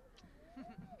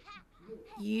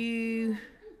 You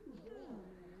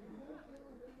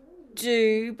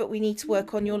do, but we need to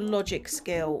work on your logic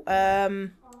skill.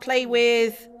 Play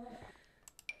with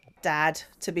Dad,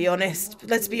 to be honest.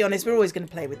 Let's be honest, we're always going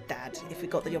to play with Dad if we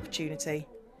got the opportunity.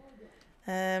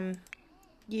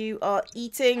 You are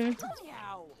eating.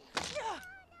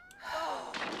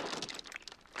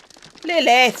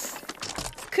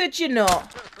 Lilith! Could you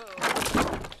not?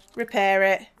 Repair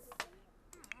it.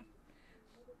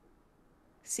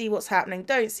 See what's happening.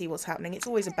 Don't see what's happening. It's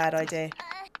always a bad idea.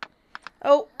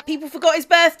 Oh, people forgot his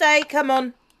birthday. Come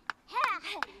on.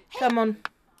 Come on.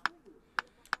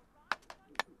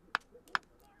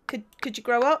 Could you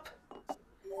grow up?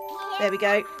 There we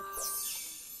go.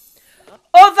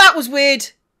 Oh, that was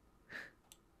weird.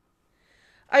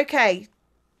 Okay.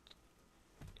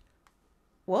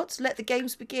 What? Let the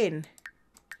games begin.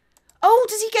 Oh,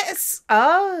 does he get a...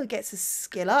 Oh, gets a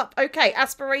skill up. Okay,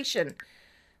 aspiration.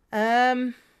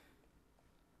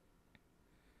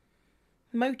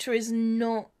 Motor is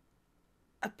not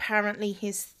apparently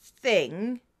his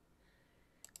thing.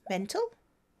 Mental?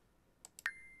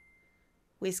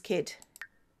 Whiz kid.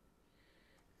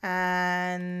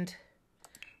 And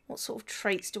what sort of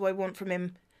traits do I want from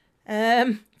him?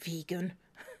 Vegan.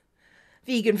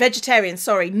 Vegan, vegetarian,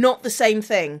 sorry, not the same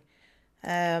thing.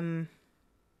 He's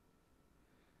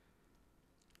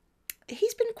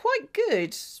been quite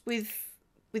good with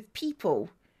people.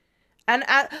 And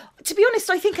to be honest,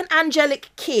 I think an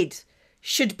angelic kid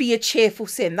should be a cheerful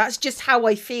sim. That's just how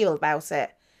I feel about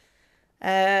it.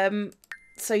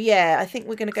 So yeah, I think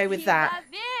we're going to go with that.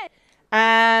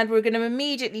 And we're going to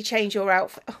immediately change your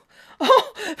outfit.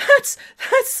 Oh, that's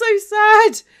so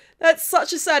sad. That's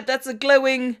such a sad, that's a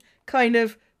glowing kind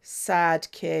of sad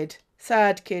kid.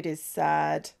 Sad kid is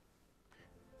sad.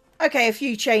 Okay, a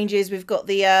few changes. We've got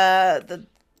the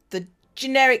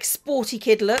generic sporty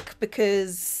kid look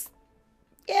because,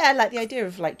 yeah, I like the idea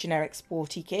of like generic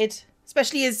sporty kid,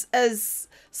 especially as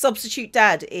substitute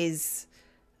dad is.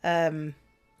 I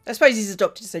suppose he's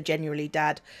adopted, so generally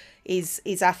dad is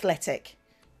athletic.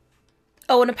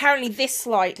 Oh, and apparently this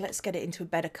light. Let's get it into a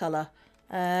better colour.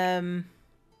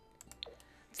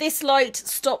 This light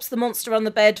stops the monster on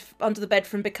the bed under the bed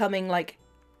from becoming like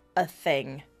a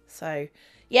thing. So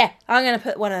yeah, I'm going to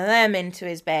put one of them into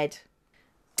his bed.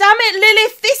 Damn it,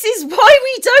 Lilith! This is why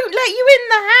we don't let you in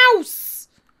the house!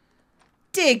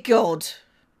 Dear God.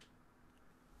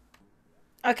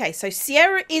 Okay, so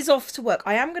Sierra is off to work.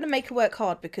 I am going to make her work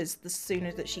hard because the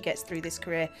sooner that she gets through this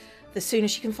career, the sooner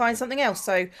she can find something else.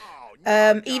 So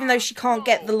even though she can't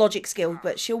get the logic skill,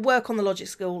 but she'll work on the logic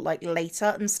skill like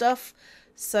later and stuff.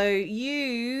 So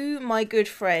you, my good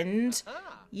friend,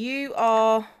 you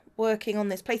are working on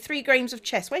this. Play 3 games of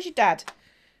chess. Where's your dad?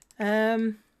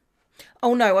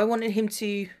 Oh no, I wanted him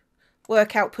to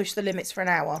work out, push the limits for an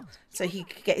hour so he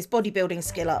could get his bodybuilding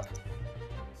skill up.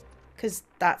 Because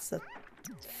that's the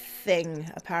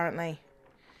thing, apparently.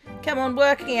 Come on,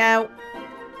 working out.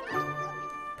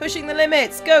 Pushing the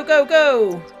limits. Go, go,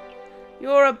 go.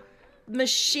 You're a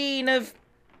machine of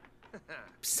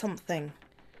something.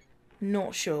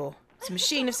 Not sure. It's a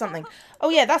machine of something. Oh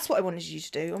yeah, that's what I wanted you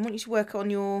to do. I want you to work on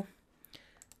your...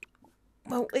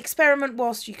 Well, experiment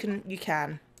whilst you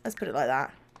can. Let's put it like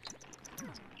that.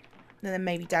 And then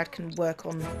maybe Dad can work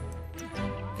on...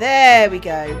 There we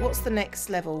go. What's the next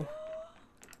level?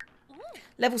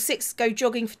 Level 6, go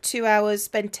jogging for 2 hours,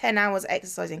 spend 10 hours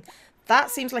exercising.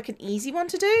 That seems like an easy one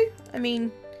to do. I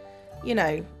mean, you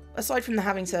know, aside from the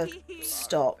having to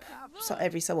stop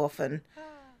every so often.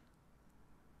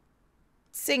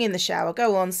 Sing in the shower.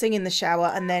 Go on, sing in the shower.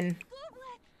 And then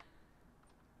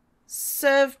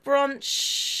serve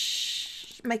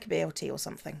brunch. Make a BLT or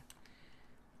something.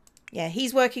 Yeah,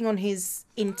 he's working on his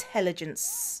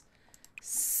intelligence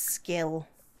skill.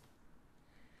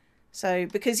 So,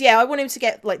 because, yeah, I want him to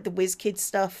get, like, the whiz kid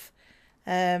stuff.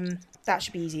 That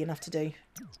should be easy enough to do.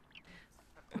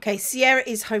 Okay, Sierra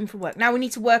is home from work. Now we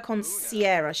need to work on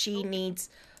Sierra. She needs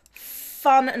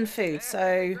fun and food.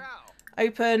 So,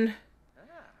 open,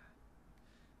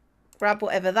 grab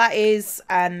whatever that is,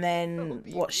 and then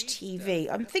watch TV.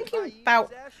 I'm thinking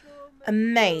about a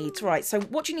maid. Right, so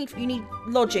what do you need? You need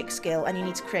logic skill, and you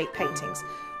need to create paintings.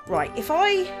 Right, if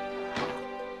I...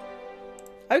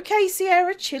 Okay,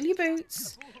 Sierra, chill your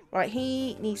boots. Right,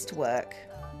 he needs to work.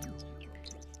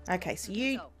 Okay, so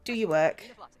you do your work.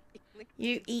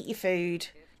 You eat your food.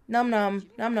 Num num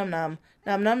num num num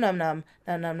num num num num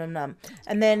num num num num,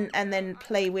 and then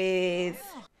play with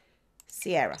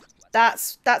Sierra.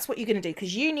 That's what you're gonna do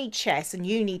because you need chess and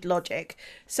you need logic.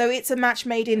 So it's a match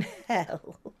made in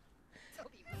hell.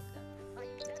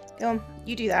 Go on,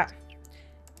 you do that.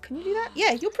 Can you do that?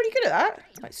 Yeah, you're pretty good at that.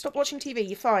 Right, stop watching TV.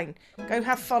 You're fine. Go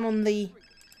have fun on the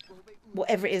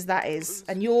whatever it is that is,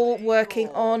 and you're working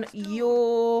on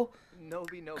your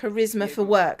charisma for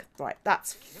work. Right,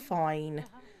 that's fine.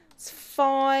 It's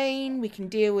fine. We can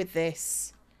deal with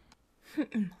this.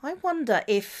 I wonder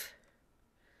if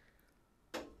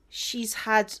she's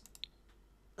had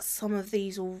some of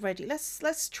these already.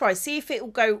 Let's try. See if it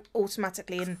will go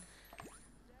automatically in.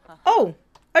 Oh,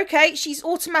 okay. She's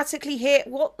automatically hit.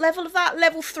 What level of that?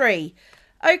 Level 3.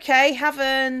 Okay, have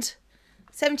earned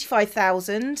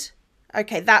 75,000.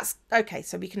 Okay, that's okay.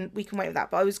 So we can wait with that.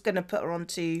 But I was going to put her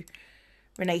onto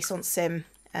Renaissance Sim.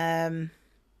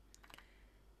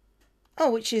 Oh,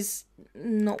 which is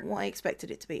not what I expected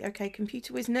it to be. Okay,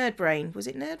 Computer Whiz Nerd Brain. Was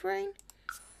it Nerd Brain?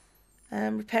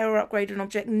 Repair or upgrade an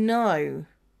object? No.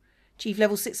 Achieve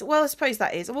level 6. Well, I suppose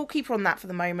that is. We'll keep her on that for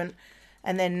the moment.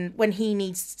 And then when he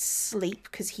needs sleep,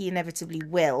 because he inevitably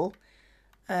will,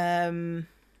 then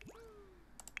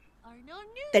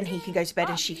he can go to bed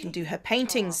and she can do her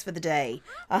paintings for the day.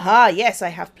 Aha, yes, I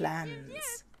have plans.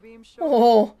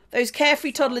 Oh, those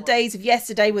carefree toddler days of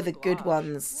yesterday were the good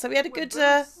ones. So we had a good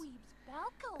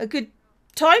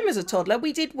time as a toddler.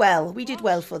 We did well. We did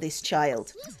well for this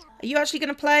child. Are you actually going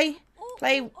to play?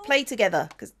 Play together,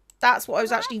 because that's what I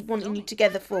was actually wanting you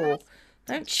together for.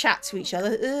 Don't chat to each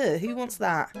other. Ugh, who wants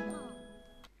that?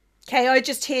 Okay, I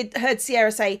just heard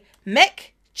Sierra say,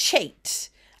 mech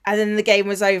chate. And then the game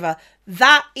was over.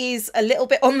 That is a little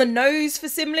bit on the nose for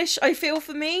Simlish, I feel,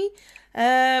 for me.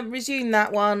 Resume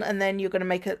that one, and then you're going to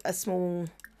make a small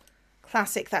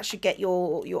classic. That should get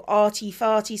your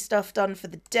arty-farty stuff done for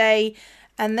the day.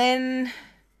 And then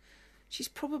she's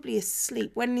probably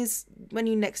asleep. When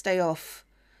your next day off?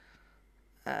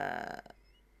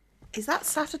 Is that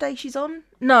Saturday she's on?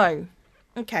 No.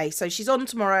 Okay, so she's on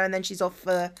tomorrow, and then she's off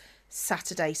for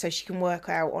Saturday, so she can work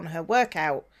out on her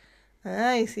workout.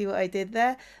 I see what I did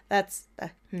there. That's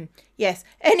yes.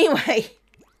 Anyway,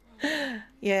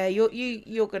 yeah,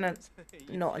 you're gonna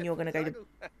not, and you're gonna go to.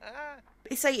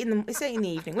 It's 8 in the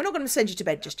evening. We're not gonna send you to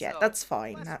bed just yet. That's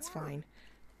fine. That's fine.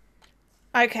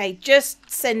 Okay, just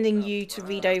sending you to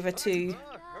read over to.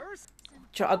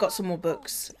 I got some more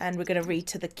books, and we're gonna read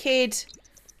to the kid.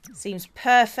 Seems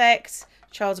perfect.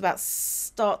 Child's about to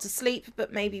start to sleep,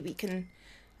 but maybe we can.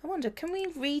 I wonder, can we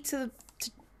read to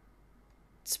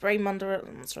spray him under it?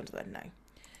 Let's run to bed. No.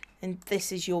 And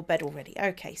this is your bed already.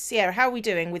 Okay, Sierra, how are we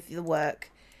doing with the work?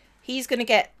 He's going to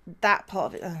get that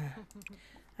part of it. Ugh.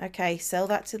 Okay, sell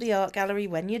that to the art gallery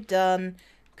when you're done.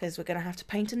 Because we're going to have to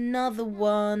paint another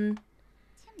one.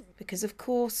 Because of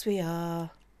course we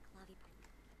are.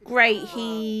 Great,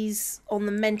 he's on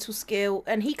the mental skill.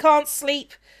 And he can't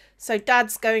sleep. So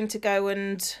Dad's going to go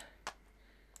and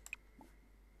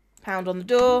pound on the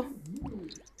door.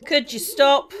 Could you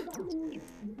stop?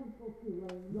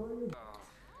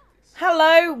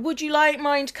 Hello, would you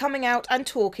mind coming out and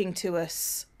talking to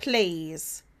us?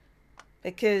 Please.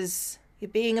 Because you're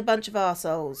being a bunch of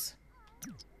arseholes.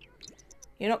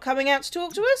 You're not coming out to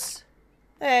talk to us?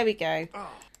 There we go.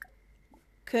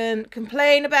 Can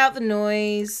complain about the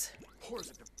noise.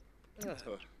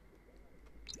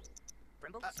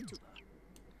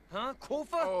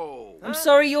 I'm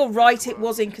sorry, you're right, it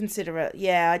was inconsiderate.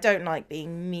 Yeah, I don't like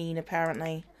being mean,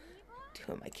 apparently.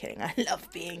 Who am I kidding? I love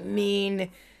being mean.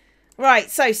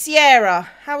 Right, so Sierra,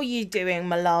 how are you doing,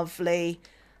 my lovely?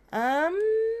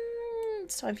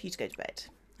 It's time for you to go to bed,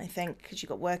 I think, because you've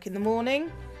got work in the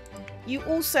morning. You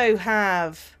also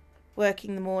have work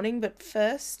in the morning, but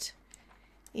first,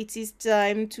 it is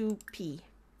time to pee.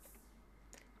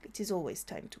 It is always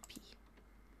time to pee.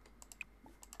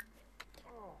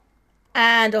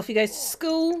 And off he goes to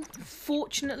school,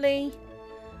 fortunately.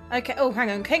 Okay, oh, hang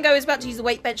on. Kengo is about to use the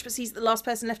weight bench, but sees that the last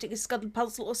person left it is scuttled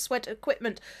puzzle or sweat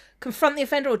equipment. Confront the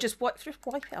offender or just wipe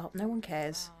it up. No one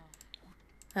cares.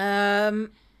 But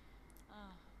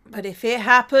if it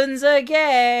happens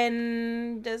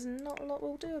again, there's not a lot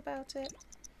we'll do about it.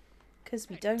 Because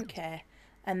we don't care.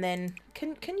 And then,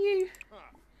 can you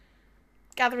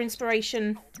gather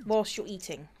inspiration whilst you're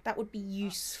eating? That would be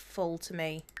useful to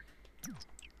me.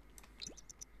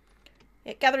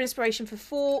 Yeah, gather inspiration for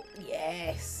 4.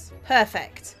 Yes.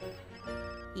 Perfect.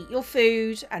 Eat your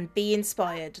food and be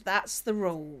inspired. That's the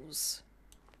rules.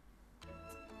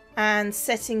 And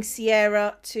setting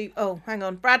Sierra to... Oh, hang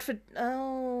on. Bradford...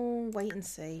 Oh, wait and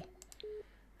see.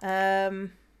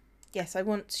 Yes, I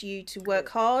want you to work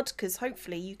hard because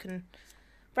hopefully you can...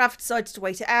 Bradford decides to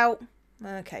wait it out.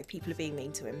 Okay, people are being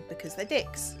mean to him because they're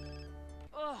dicks.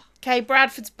 Okay,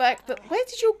 Bradford's back. But where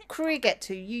did your career get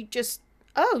to? You just...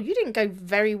 Oh, you didn't go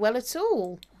very well at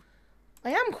all.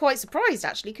 I am quite surprised,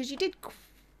 actually, because you did...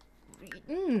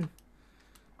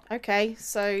 Okay,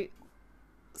 so...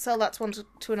 Sell that one to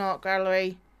an art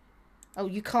gallery. Oh,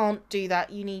 you can't do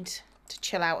that. You need to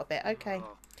chill out a bit. Okay.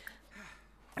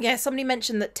 Yeah, somebody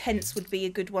mentioned that tents would be a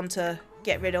good one to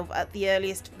get rid of at the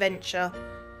earliest venture.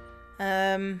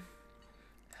 How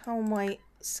are my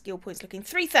skill points looking?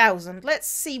 3,000. Let's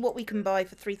see what we can buy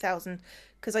for 3,000.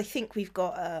 Because I think we've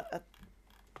got a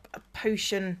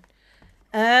potion.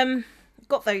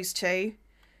 Got those two.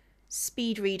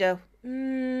 Speed reader.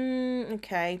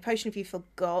 Okay. Potion of youth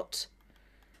forgot.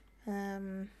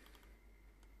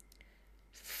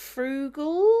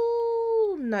 Frugal.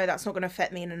 No, that's not going to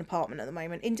affect me in an apartment at the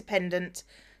moment. Independent.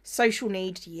 Social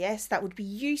need. Yes, that would be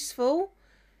useful.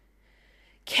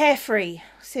 Carefree.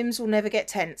 Sims will never get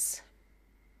tense.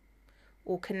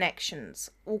 Or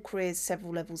connections. All careers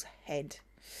several levels ahead.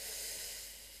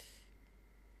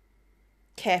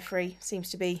 Carefree seems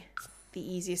to be the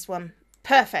easiest one.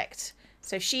 Perfect.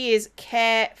 So she is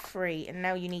carefree. And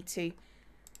now you need to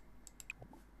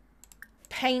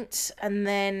paint and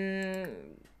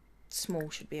then small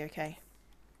should be okay.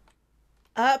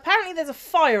 Apparently there's a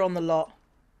fire on the lot.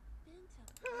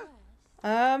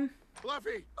 Fluffy!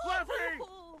 Fluffy!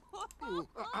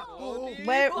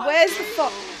 Where's the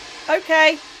fire?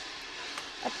 Okay.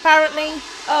 Apparently,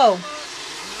 oh,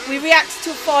 we reacted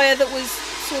to a fire that was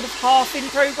sort of half in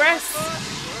progress.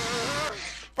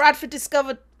 Bradford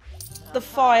discovered the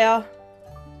fire.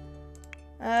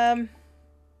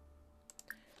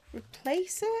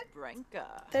 Replace it?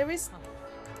 There is...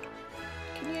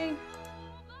 Can you...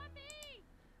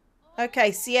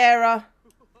 Okay, Sierra.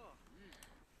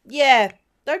 Yeah,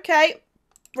 okay.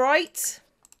 Right.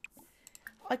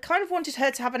 I kind of wanted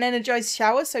her to have an energized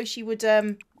shower so she would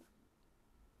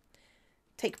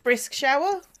take a brisk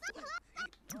shower.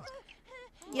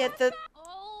 Yeah,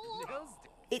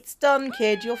 it's done,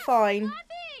 kid. You're fine.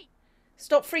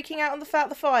 Stop freaking out on the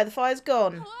fire. The fire's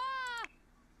gone.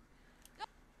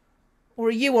 Or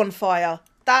are you on fire?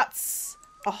 That's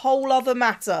a whole other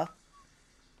matter.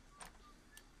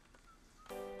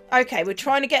 Okay, we're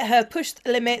trying to get her push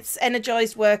the limits,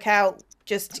 energized workout,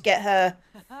 just to get her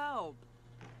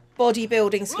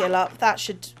bodybuilding skill up. That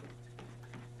should...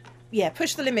 Yeah,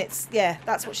 push the limits. Yeah,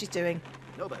 that's what she's doing.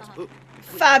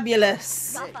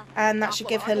 Fabulous. And that should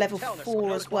give her level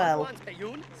 4 as well.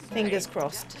 Fingers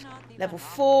crossed. Level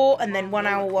 4, and then 1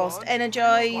 hour whilst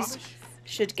energized.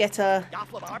 Should get her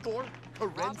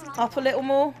Up a little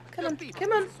more. Come on,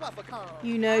 come on.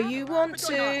 You know you want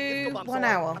to. 1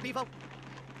 hour.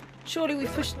 Surely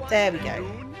we've pushed... There we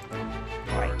go.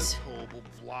 Right.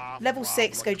 Level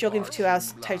 6, go jogging for 2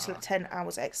 hours, total at 10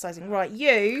 hours exercising. Right,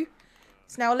 you...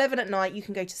 It's now 11 at night, you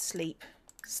can go to sleep.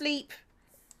 Sleep.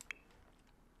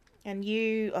 And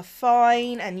you are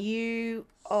fine, and you...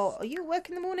 Oh, are you at work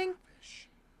in the morning?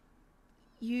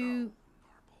 You...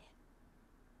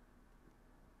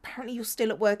 Apparently you're still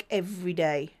at work every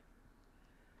day.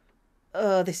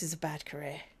 Oh, this is a bad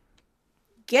career.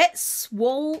 Get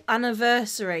Swole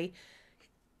anniversary.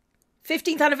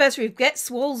 15th anniversary of Get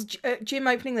Swole's gym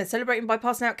opening. They're celebrating by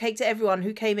passing out cake to everyone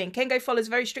who came in. Kengo follows a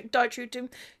very strict dietary routine.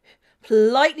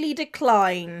 Politely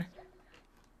decline.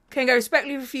 Kengo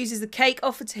respectfully refuses the cake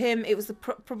offered to him. It was the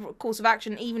proper course of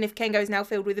action, even if Kengo is now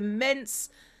filled with immense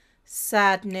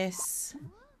sadness.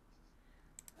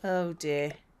 Oh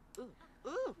dear.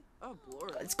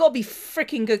 It's got to be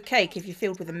freaking good cake if you're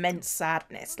filled with immense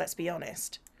sadness, let's be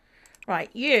honest. Right,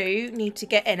 you need to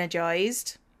get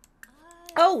energized.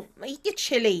 Oh, eat your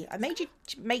chili. I made you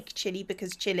make chili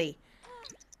because chili.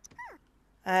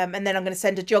 And then I'm going to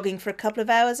send her jogging for a couple of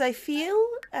hours, I feel.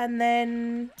 And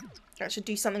then that should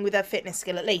do something with her fitness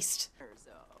skill at least.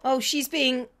 Oh, she's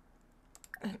being...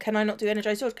 Can I not do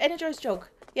energized jog? Energized jog.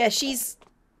 Yeah, she's...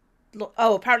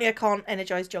 Oh, apparently I can't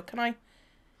energize jog. Can I?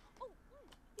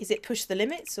 Is it push the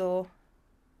limits or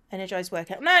energize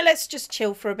workout? No, let's just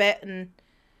chill for a bit. And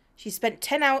she spent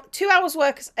 2 hours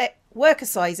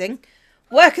workersizing.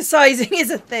 Workersizing is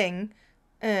a thing.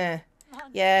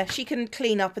 Yeah, she can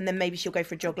clean up and then maybe she'll go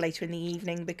for a jog later in the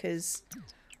evening because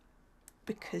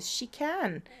she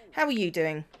can. How are you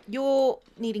doing? You're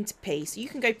needing to pee, so you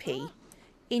can go pee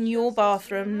in your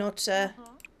bathroom, not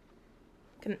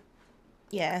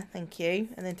yeah, thank you.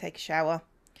 And then take a shower.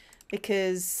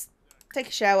 Because take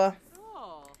a shower.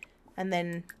 And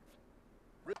then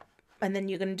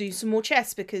you're going to do some more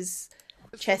chess because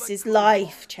chess is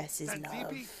life. Chess is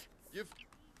love.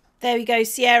 There we go.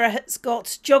 Sierra has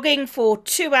got jogging for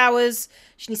 2 hours.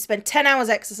 She needs to spend 10 hours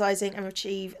exercising and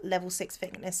achieve level 6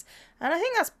 fitness. And I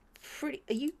think that's pretty...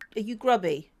 Are you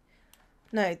grubby?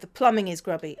 No, the plumbing is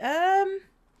grubby.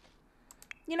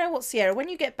 You know what, Sierra? When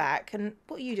you get back, and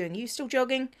what are you doing? Are you still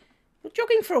jogging? You're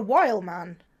jogging for a while,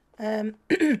 man.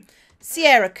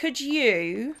 Sierra, could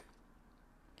you...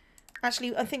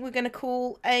 Actually, I think we're going to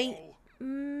call a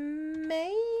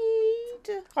maid...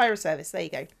 Hire a service. There you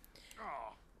go.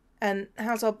 And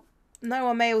how's our... No,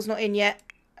 our mail's not in yet.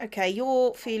 Okay,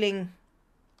 you're feeling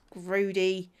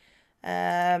grody.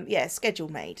 Yeah, schedule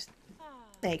maid.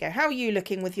 There you go. How are you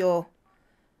looking with your...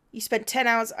 You spent 10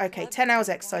 hours... Okay, 10 hours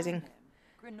exercising.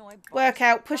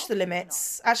 Workout, push the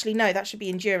limits. Actually, no, that should be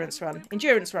endurance run.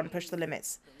 Endurance run, push the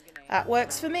limits. That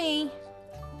works for me.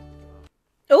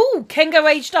 Oh, Kengo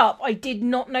aged up. I did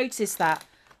not notice that.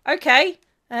 Okay.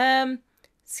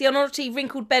 Cianority,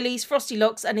 wrinkled bellies, frosty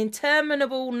locks, and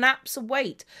interminable naps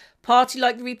await. Party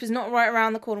like the Reaper's not right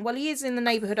around the corner. Well, he is in the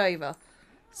neighbourhood over.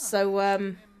 So,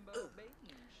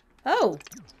 Oh,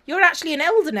 you're actually an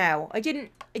elder now. I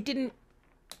didn't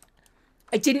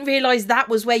realise that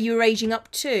was where you were aging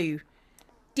up to.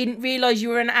 Didn't realise you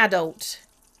were an adult.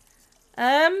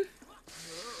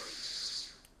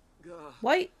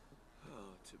 Wait.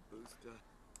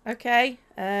 Okay.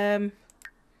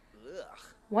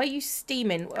 Why are you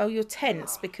steaming? Oh, you're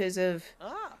tense because of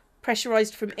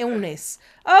pressurised from illness.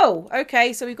 Oh,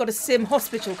 okay. So we've got a sim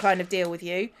hospital kind of deal with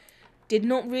you. Did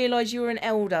not realise you were an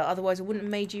elder. Otherwise, I wouldn't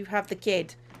have made you have the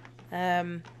kid.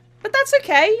 But that's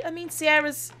okay. I mean,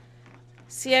 Sierra's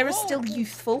still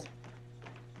youthful.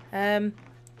 Oh,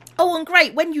 and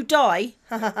great. When you die,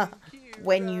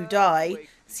 when you die,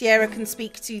 Sierra can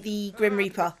speak to the Grim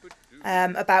Reaper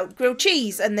about grilled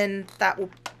cheese, and then that will,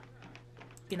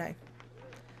 you know,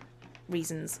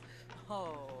 reasons.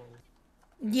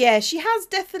 Yeah, she has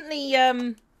definitely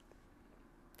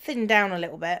thinned down a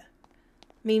little bit.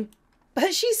 I mean,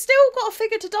 but she's still got a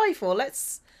figure to die for.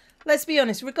 Let's be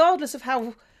honest. Regardless of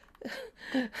how,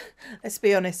 let's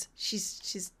be honest,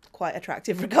 she's quite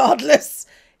attractive. Regardless,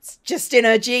 it's just in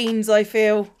her genes, I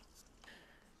feel.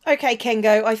 Okay,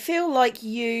 Kengo, I feel like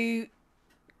you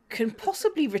can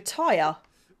possibly retire,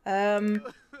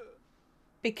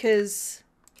 because.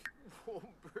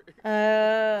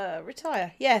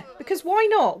 Retire. Yeah, because why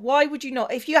not? Why would you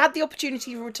not? If you had the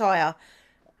opportunity to retire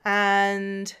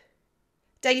and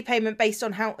daily payment based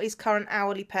on how is current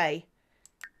hourly pay.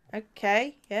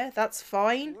 Okay, yeah, that's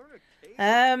fine.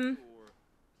 Yeah,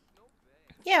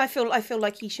 I feel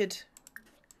like he should.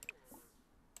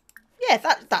 Yeah,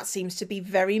 that seems to be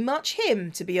very much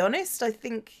him, to be honest. I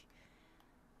think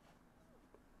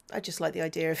I just like the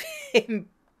idea of him.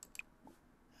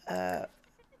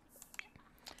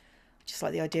 Just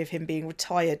like the idea of him being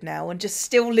retired now and just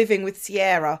still living with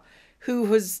Sierra, who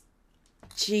was,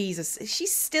 Jesus,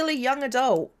 she's still a young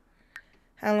adult.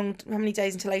 How many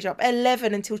days until age up?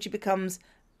 11 until she becomes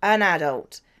an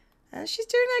adult. And she's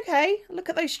doing okay. Look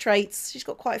at those traits. She's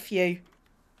got quite a few.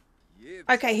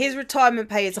 Okay, his retirement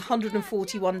pay is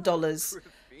 $141.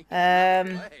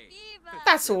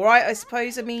 That's all right, I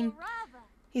suppose. I mean,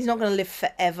 he's not going to live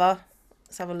forever.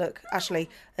 Let's have a look. Actually,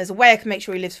 there's a way I can make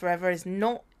sure he lives forever. Is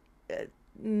not...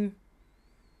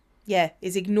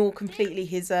 is ignore completely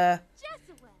his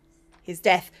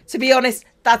death. To be honest,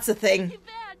 that's a thing.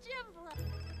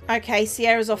 Okay,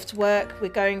 Sierra's off to work. We're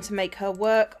going to make her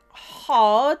work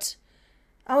hard.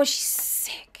 Oh, she's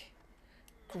sick.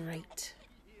 Great.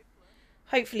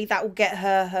 Hopefully that will get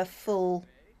her full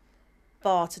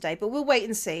bar today. But we'll wait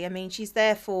and see. I mean, she's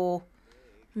there for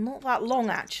not that long,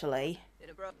 actually.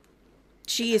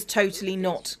 She is totally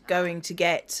not going to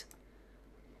get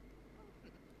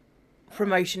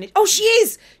promotion. Oh, she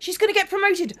is! She's going to get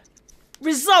promoted.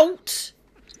 Result.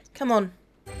 Come on.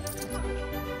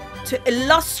 To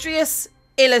illustrious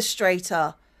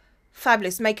illustrator.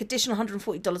 Fabulous. Make additional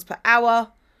 $140 per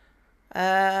hour.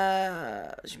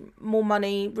 More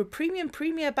money.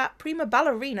 Prima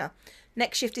ballerina.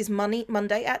 Next shift is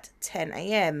Monday at 10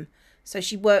 a.m. So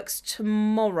she works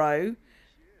tomorrow.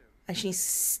 And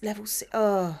she's level 6.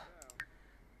 Oh.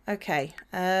 Okay.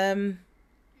 I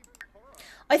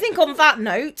think on that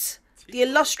note, the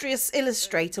illustrious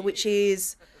illustrator, which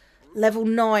is level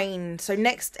 9. So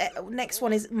next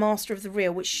one is Master of the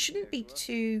Real, which shouldn't be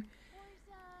too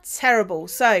terrible.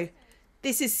 So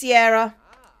this is Sierra.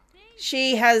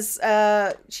 She has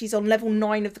she's on level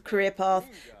 9 of the career path.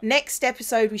 Next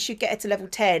episode we should get her to level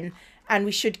 10, and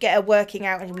we should get her working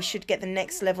out, and we should get the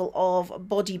next level of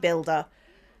bodybuilder.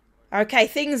 Okay,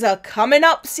 things are coming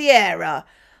up, Sierra.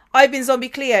 I've been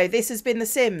ZombieCleo. This has been The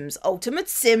Sims Ultimate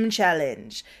Sim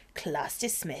Challenge. Class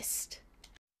dismissed.